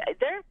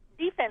 Their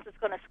defense is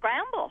going to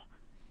scramble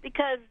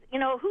because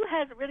who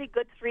has a really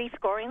good 3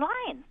 scoring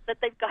lines that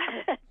they've got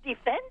to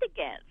defend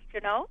against?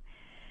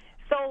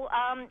 So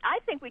I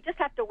think we just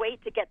have to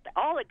wait to get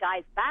all the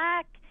guys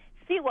back,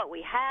 see what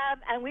we have,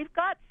 and we've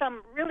got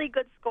some really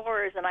good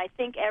scorers. And I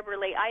think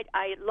Eberle,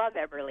 I love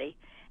Eberle,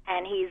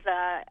 and he's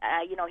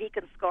he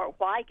can score.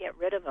 Why get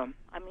rid of him?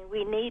 I mean,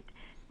 we need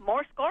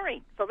more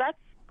scoring, so that's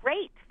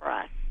great for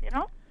us.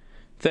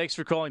 Thanks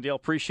for calling, Dale.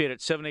 Appreciate it.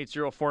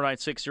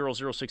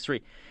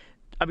 780-496-0063.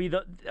 I mean,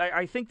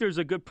 I think there's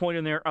a good point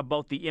in there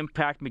about the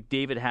impact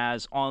McDavid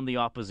has on the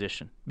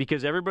opposition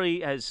because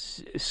everybody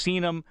has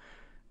seen him.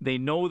 They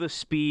know the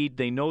speed,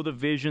 they know the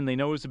vision, they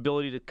know his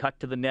ability to cut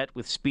to the net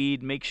with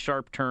speed, make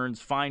sharp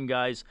turns, find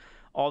guys,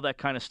 all that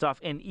kind of stuff.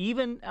 And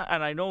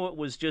I know it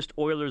was just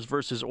Oilers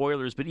versus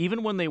Oilers, but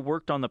even when they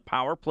worked on the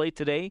power play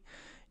today,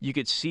 you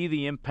could see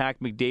the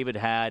impact McDavid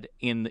had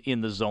in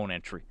the zone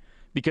entry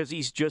because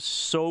he's just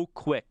so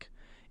quick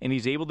and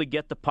he's able to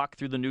get the puck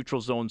through the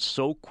neutral zone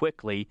so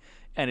quickly,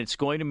 and it's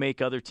going to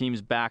make other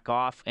teams back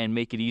off and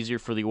make it easier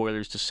for the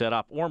Oilers to set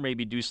up or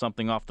maybe do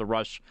something off the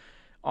rush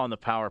on the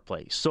power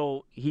play.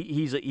 So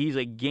he's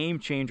a game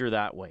changer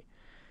that way.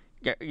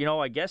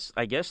 I guess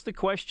the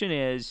question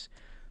is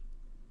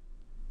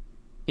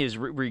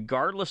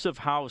regardless of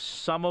how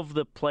some of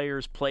the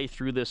players play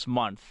through this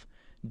month,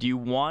 do you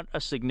want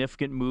a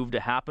significant move to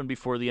happen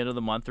before the end of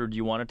the month, or do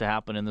you want it to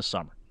happen in the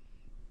summer?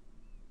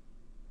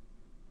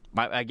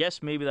 I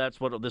guess maybe that's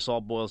what this all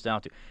boils down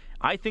to.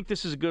 I think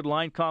this is a good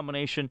line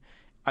combination.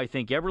 I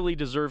think Eberle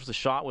deserves the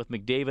shot with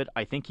McDavid.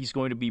 I think he's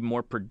going to be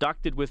more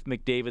productive with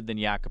McDavid than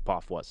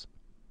Yakupov was.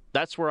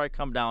 That's where I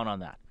come down on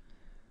that.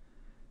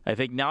 I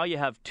think now you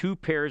have 2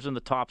 pairs in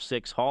the top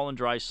 6, Hall and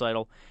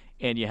Draisaitl,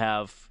 and you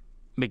have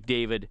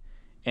McDavid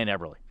and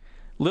Eberle.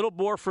 Little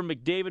more from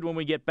McDavid when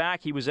we get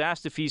back. He was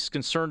asked if he's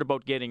concerned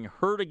about getting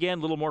hurt again.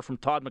 A little more from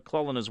Todd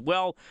McClellan as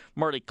well.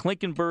 Marty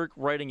Klinkenberg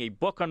writing a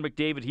book on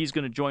McDavid. He's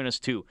going to join us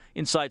too.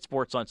 Inside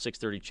Sports on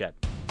 630 CHED.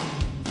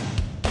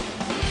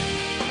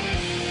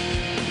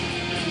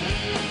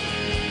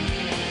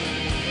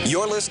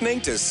 You're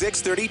listening to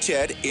 630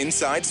 CHED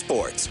Inside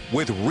Sports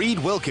with Reed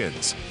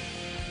Wilkins.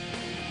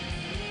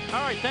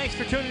 All right, thanks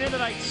for tuning in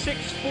tonight.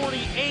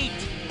 6:48.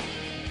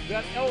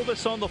 Got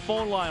Elvis on the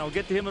phone line. I'll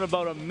get to him in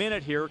about a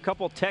minute here. A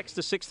couple texts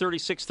to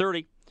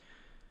 630.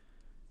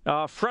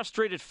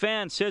 Frustrated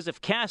fan says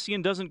if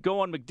Kassian doesn't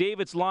go on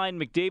McDavid's line,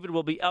 McDavid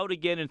will be out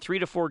again in 3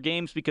 to 4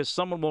 games because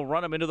someone will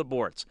run him into the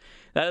boards.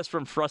 That is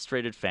from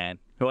Frustrated Fan,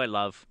 who I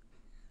love.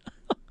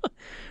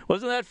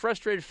 Wasn't that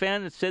Frustrated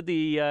Fan that said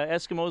the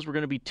Eskimos were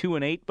going to be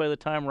 2-8 by the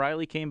time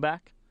Riley came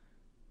back?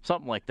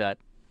 Something like that.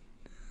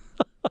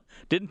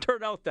 Didn't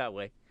turn out that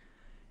way.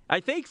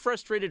 I think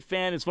Frustrated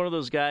Fan is one of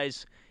those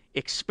guys,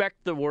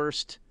 expect the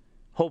worst,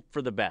 hope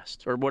for the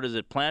best. Or what is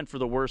it? Plan for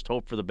the worst,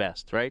 hope for the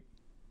best, right?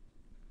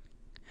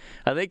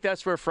 I think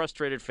that's where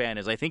Frustrated Fan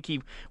is. I think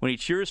when he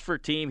cheers for a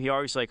team, he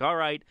always like, all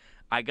right,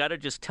 I got to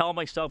just tell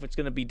myself it's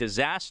going to be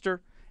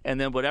disaster, and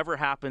then whatever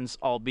happens,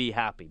 I'll be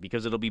happy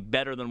because it'll be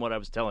better than what I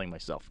was telling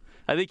myself.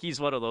 I think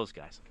he's one of those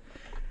guys.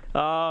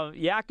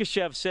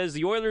 Yakushev says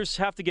the Oilers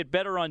have to get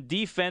better on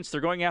defense.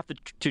 They're going to have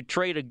to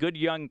trade a good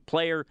young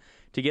player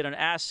to get an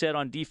asset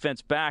on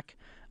defense back.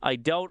 I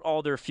doubt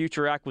all their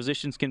future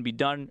acquisitions can be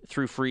done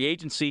through free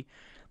agency.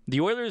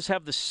 The Oilers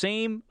have the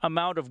same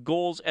amount of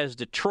goals as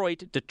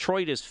Detroit.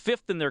 Detroit is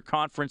 5th in their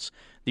conference.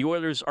 The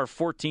Oilers are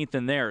 14th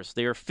in theirs.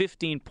 They are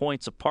 15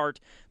 points apart.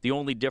 The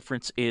only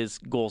difference is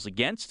goals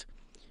against.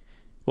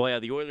 Well, yeah,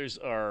 the Oilers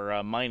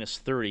are minus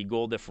 30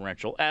 goal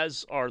differential,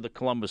 as are the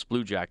Columbus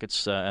Blue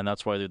Jackets, and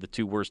that's why they're the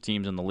 2 worst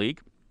teams in the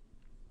league.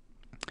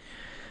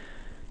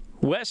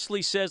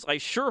 Wesley says, I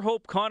sure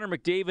hope Connor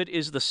McDavid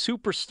is the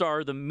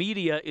superstar the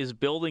media is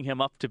building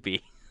him up to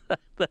be.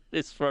 That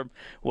is from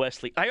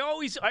Wesley. I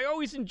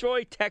always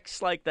enjoy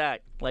texts like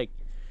that. Like,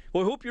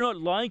 well, I hope you're not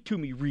lying to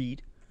me,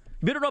 Reed.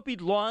 You better not be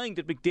lying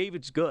that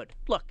McDavid's good.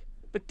 Look,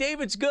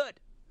 McDavid's good.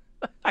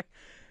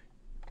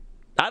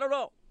 I don't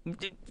know.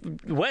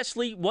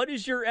 Wesley, what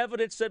is your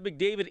evidence that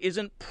McDavid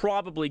isn't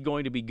probably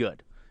going to be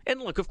good?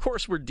 And look, of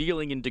course, we're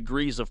dealing in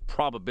degrees of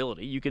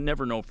probability. You can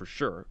never know for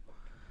sure.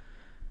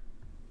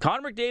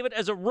 Connor McDavid,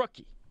 as a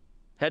rookie,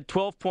 had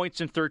 12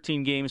 points in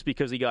 13 games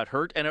because he got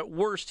hurt, and at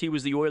worst, he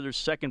was the Oilers'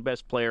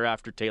 second-best player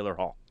after Taylor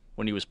Hall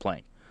when he was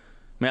playing.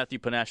 Matthew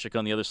Panashik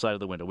on the other side of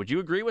the window. Would you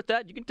agree with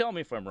that? You can tell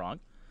me if I'm wrong.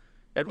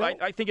 No.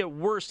 I think at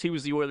worst, he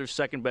was the Oilers'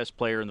 second-best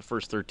player in the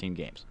first 13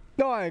 games.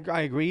 No, I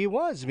agree he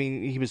was. I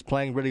mean, he was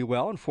playing really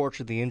well.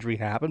 Unfortunately, the injury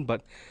happened,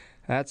 but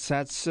that's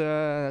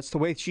the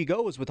way she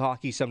goes with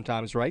hockey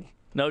sometimes, right?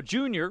 Now,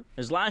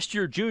 his last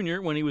year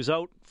junior, when he was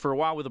out for a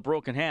while with a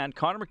broken hand,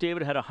 Connor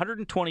McDavid had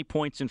 120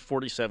 points in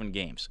 47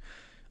 games.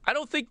 I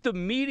don't think the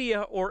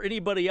media or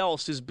anybody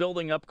else is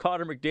building up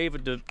Connor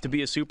McDavid to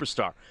be a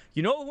superstar.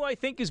 You know who I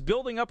think is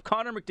building up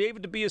Connor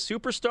McDavid to be a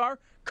superstar?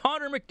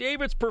 Connor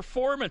McDavid's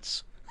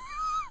performance.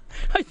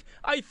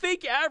 I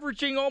think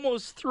averaging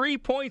almost 3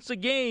 points a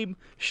game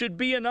should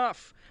be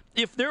enough.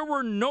 If there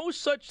were no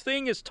such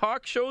thing as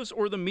talk shows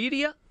or the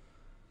media,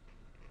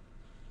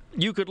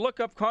 you could look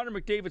up Connor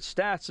McDavid's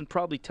stats and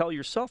probably tell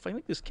yourself, I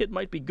think this kid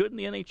might be good in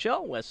the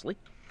NHL, Wesley.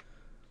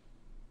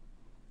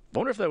 I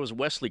wonder if that was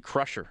Wesley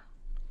Crusher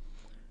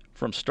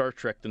from Star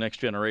Trek The Next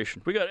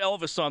Generation. We got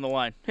Elvis on the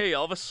line. Hey,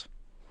 Elvis.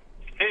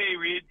 Hey,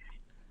 Reed.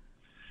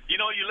 You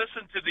know, you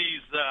listen to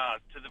these,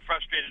 to the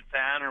frustrated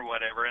fan or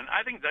whatever, and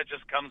I think that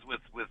just comes with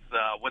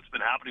what's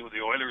been happening with the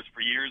Oilers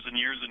for years and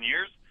years and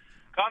years.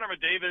 Connor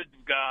McDavid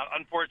got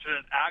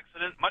unfortunate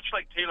accident, much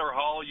like Taylor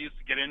Hall used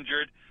to get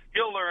injured.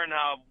 He'll learn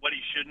what he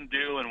shouldn't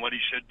do and what he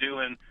should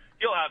do, and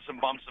he'll have some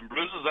bumps and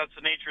bruises. That's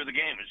the nature of the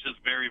game. It's just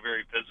very,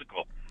 very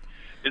physical.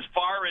 As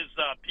far as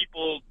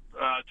people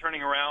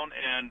turning around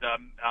and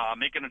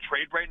making a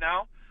trade right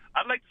now,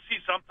 I'd like to see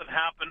something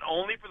happen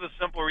only for the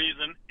simple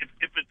reason, if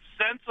it's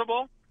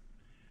sensible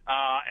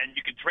and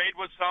you can trade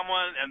with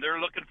someone and they're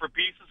looking for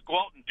pieces, go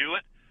out and do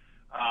it.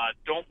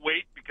 Don't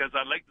wait, because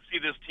I'd like to see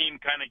this team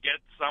kind of get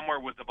somewhere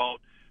with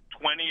about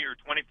 20 or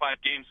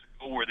 25 games to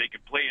go where they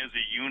could play as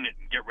a unit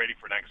and get ready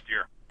for next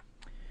year.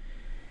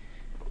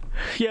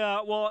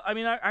 Yeah, well, I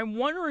mean, I'm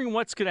wondering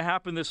what's going to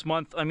happen this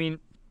month. I mean,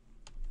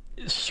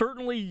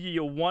 certainly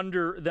you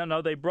wonder.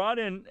 Now, they brought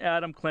in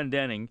Adam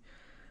Clendening,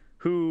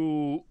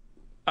 who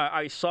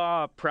I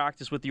saw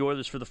practice with the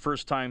Oilers for the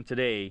first time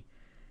today.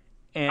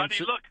 And how do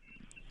you look?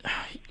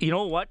 You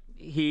know what?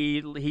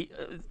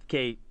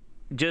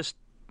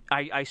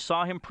 I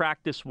saw him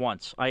practice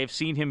once. I have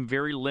seen him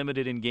very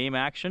limited in game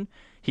action.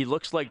 He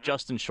looks like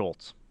Justin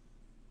Schultz.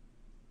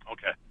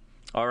 Okay.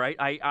 All right.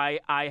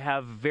 I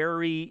have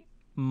very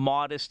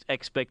modest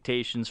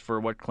expectations for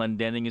what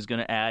Clendening is going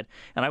to add.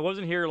 And I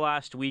wasn't here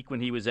last week when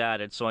he was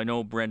added, so I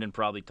know Brendan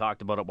probably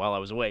talked about it while I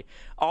was away.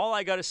 All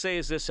I got to say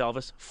is this,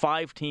 Elvis,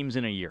 5 teams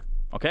in a year,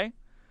 okay?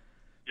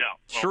 Yeah.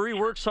 Well, sure, he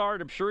works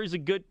hard. I'm sure he's a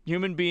good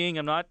human being.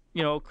 I'm not,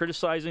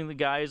 criticizing the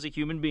guy as a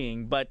human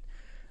being, but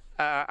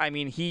I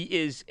mean, he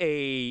is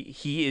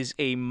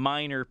a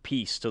minor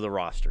piece to the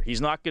roster. He's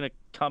not going to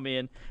come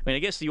in. I mean, I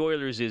guess the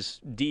Oilers'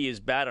 D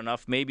is bad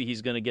enough. Maybe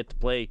he's going to get to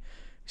play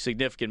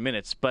significant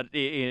minutes. But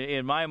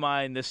in my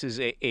mind, this is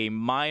a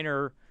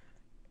minor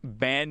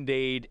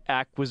Band-Aid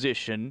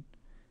acquisition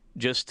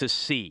just to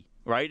see,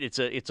 right? It's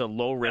a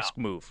low-risk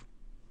move.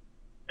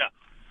 Yeah.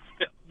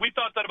 We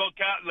thought that about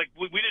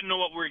we didn't know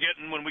what we were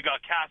getting when we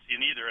got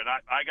Cassian either. And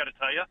I got to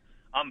tell you,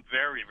 I'm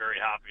very, very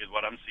happy with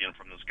what I'm seeing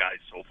from this guy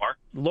so far.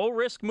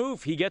 Low-risk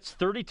move. He gets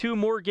 32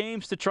 more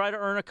games to try to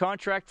earn a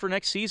contract for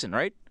next season,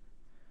 right?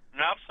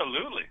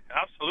 Absolutely.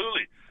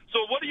 So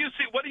what do you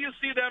see? What do you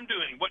see them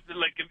doing? What,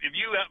 like, if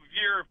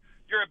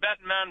you're a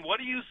betting man, what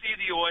do you see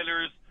the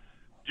Oilers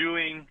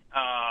doing,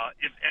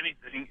 if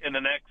anything, in the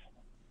next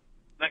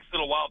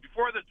little while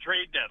before the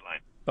trade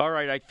deadline? All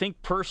right, I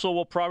think Purcell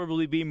will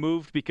probably be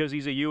moved because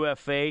he's a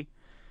UFA.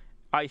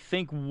 I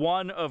think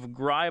one of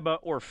Greiba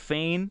or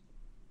Fane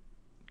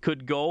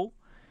could go.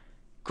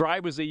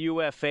 Greiba's a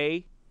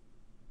UFA.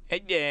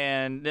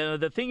 And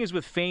the thing is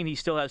with Fane, he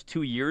still has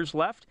 2 years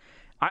left.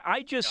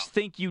 I just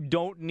think you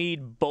don't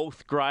need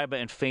both Greiba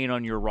and Fane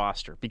on your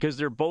roster because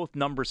they're both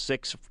number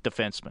 6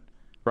 defensemen,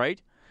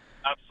 right?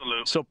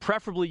 Absolutely. So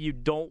preferably you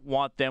don't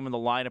want them in the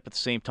lineup at the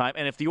same time.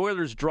 And if the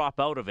Oilers drop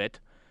out of it,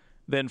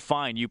 then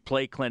fine, you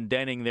play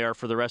Clendening there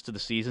for the rest of the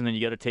season, and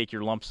you got to take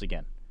your lumps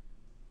again.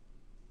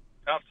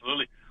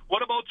 Absolutely.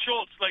 What about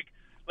Schultz?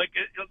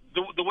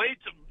 The way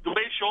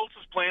Schultz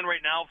is playing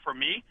right now, for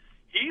me,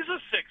 he's a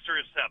 6 or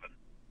a 7.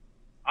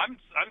 I'm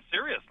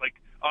serious.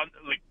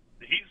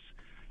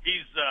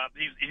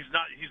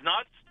 He's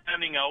not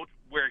standing out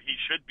where he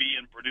should be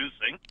in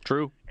producing.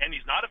 True. And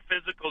he's not a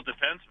physical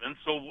defenseman.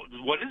 So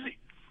what is he?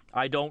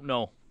 I don't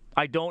know.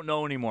 I don't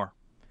know anymore.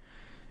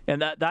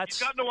 And that's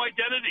he's got no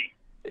identity.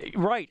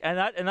 Right, and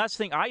that's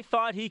the thing. I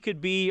thought he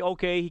could be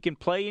okay. He can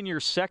play in your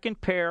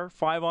second pair,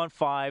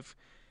 5-on-5,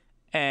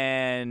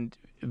 and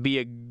be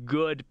a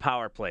good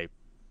power play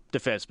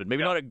defenseman.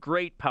 Maybe not a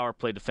great power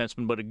play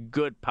defenseman, but a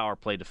good power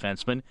play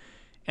defenseman.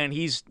 and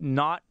he's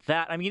not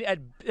that. I mean,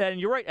 and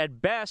you're right,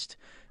 at best,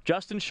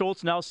 Justin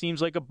Schultz now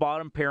seems like a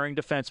bottom-pairing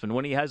defenseman.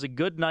 When he has a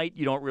good night,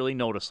 you don't really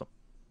notice him.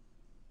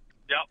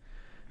 Yep.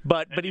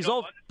 But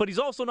he's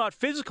also not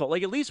physical.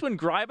 Like, at least when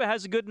Greiba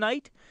has a good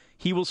night,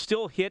 he will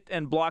still hit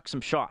and block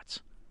some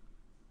shots.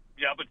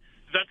 Yeah, but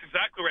that's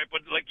exactly right.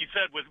 But like you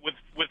said, with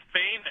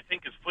Fane, I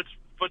think his foot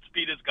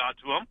speed has got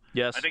to him.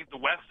 Yes. I think the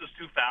West is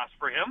too fast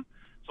for him.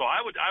 So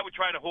I would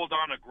try to hold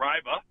on to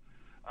Greiba,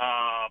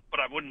 but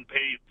I wouldn't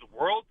pay the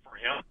world for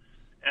him.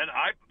 And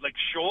I like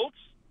Schultz,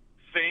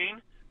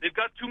 Fane. They've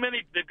got too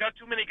many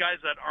guys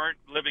that aren't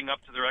living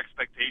up to their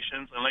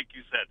expectations. And like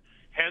you said,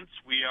 hence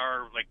we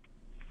are like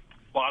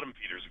bottom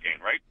feeders again,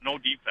 right? No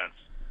defense.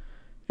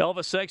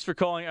 Elvis, thanks for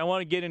calling. I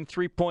want to get in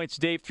 3 points,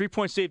 Dave. 3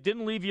 points, Dave.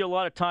 Didn't leave you a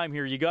lot of time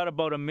here. You got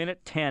about a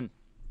minute 10.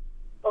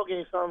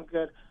 Okay, sounds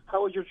good.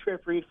 How was your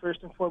trip, Reed,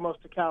 first and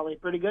foremost, to Cali?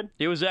 Pretty good?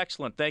 It was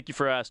excellent. Thank you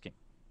for asking.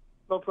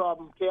 No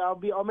problem. Okay,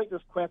 I'll make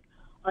this quick.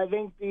 I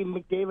think the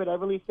McDavid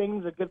Everly thing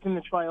is a good thing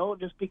to try out,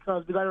 just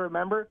because we got to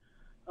remember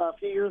a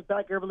few years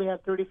back, Everly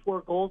had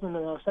 34 goals and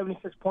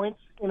 76 points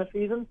in a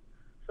season.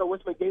 So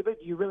with McDavid,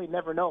 you really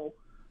never know.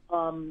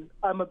 I'm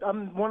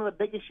one of the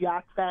biggest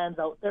Yak fans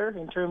out there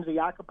in terms of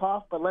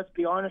Yakupov, but let's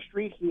be honest,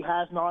 Reed, he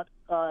has not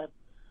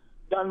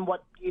done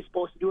what he's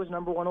supposed to do as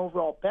number one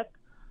overall pick.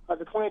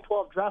 The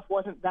 2012 draft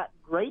wasn't that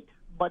great,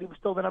 but he was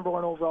still the number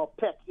one overall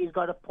pick. He's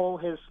got to pull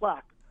his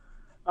slack.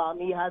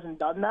 He hasn't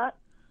done that.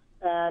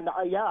 And,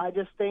 I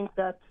just think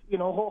that,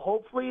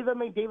 hopefully the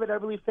McDavid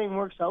Everly thing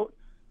works out,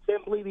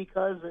 simply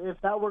because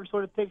if that works,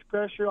 sort of takes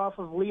pressure off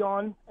of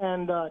Leon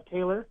and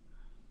Taylor.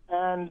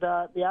 And,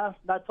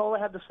 that's all I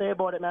have to say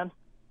about it, man.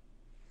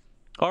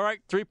 All right,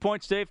 3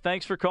 points, Dave.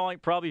 Thanks for calling.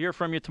 Probably hear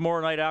from you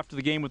tomorrow night after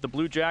the game with the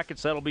Blue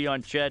Jackets. That'll be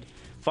on Ched.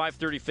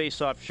 5:30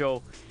 face-off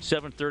show,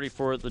 7:30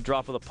 for the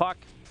drop of the puck.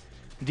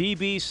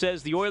 DB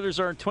says the Oilers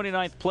are in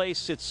 29th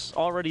place. It's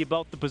already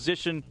about the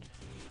position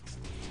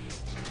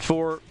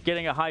for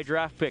getting a high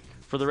draft pick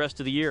for the rest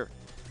of the year.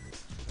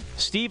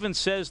 Steven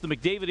says the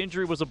McDavid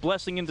injury was a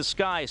blessing in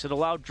disguise. It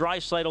allowed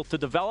Draisaitl to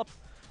develop.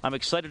 I'm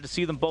excited to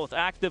see them both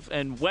active.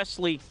 And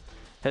Wesley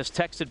has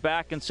texted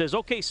back and says,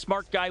 okay,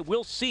 smart guy,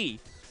 we'll see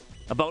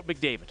about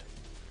McDavid.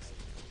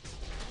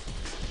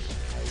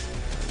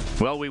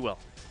 Well, we will.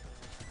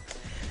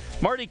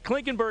 Marty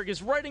Klinkenberg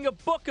is writing a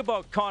book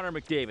about Connor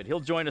McDavid. He'll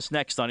join us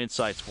next on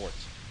Inside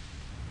Sports.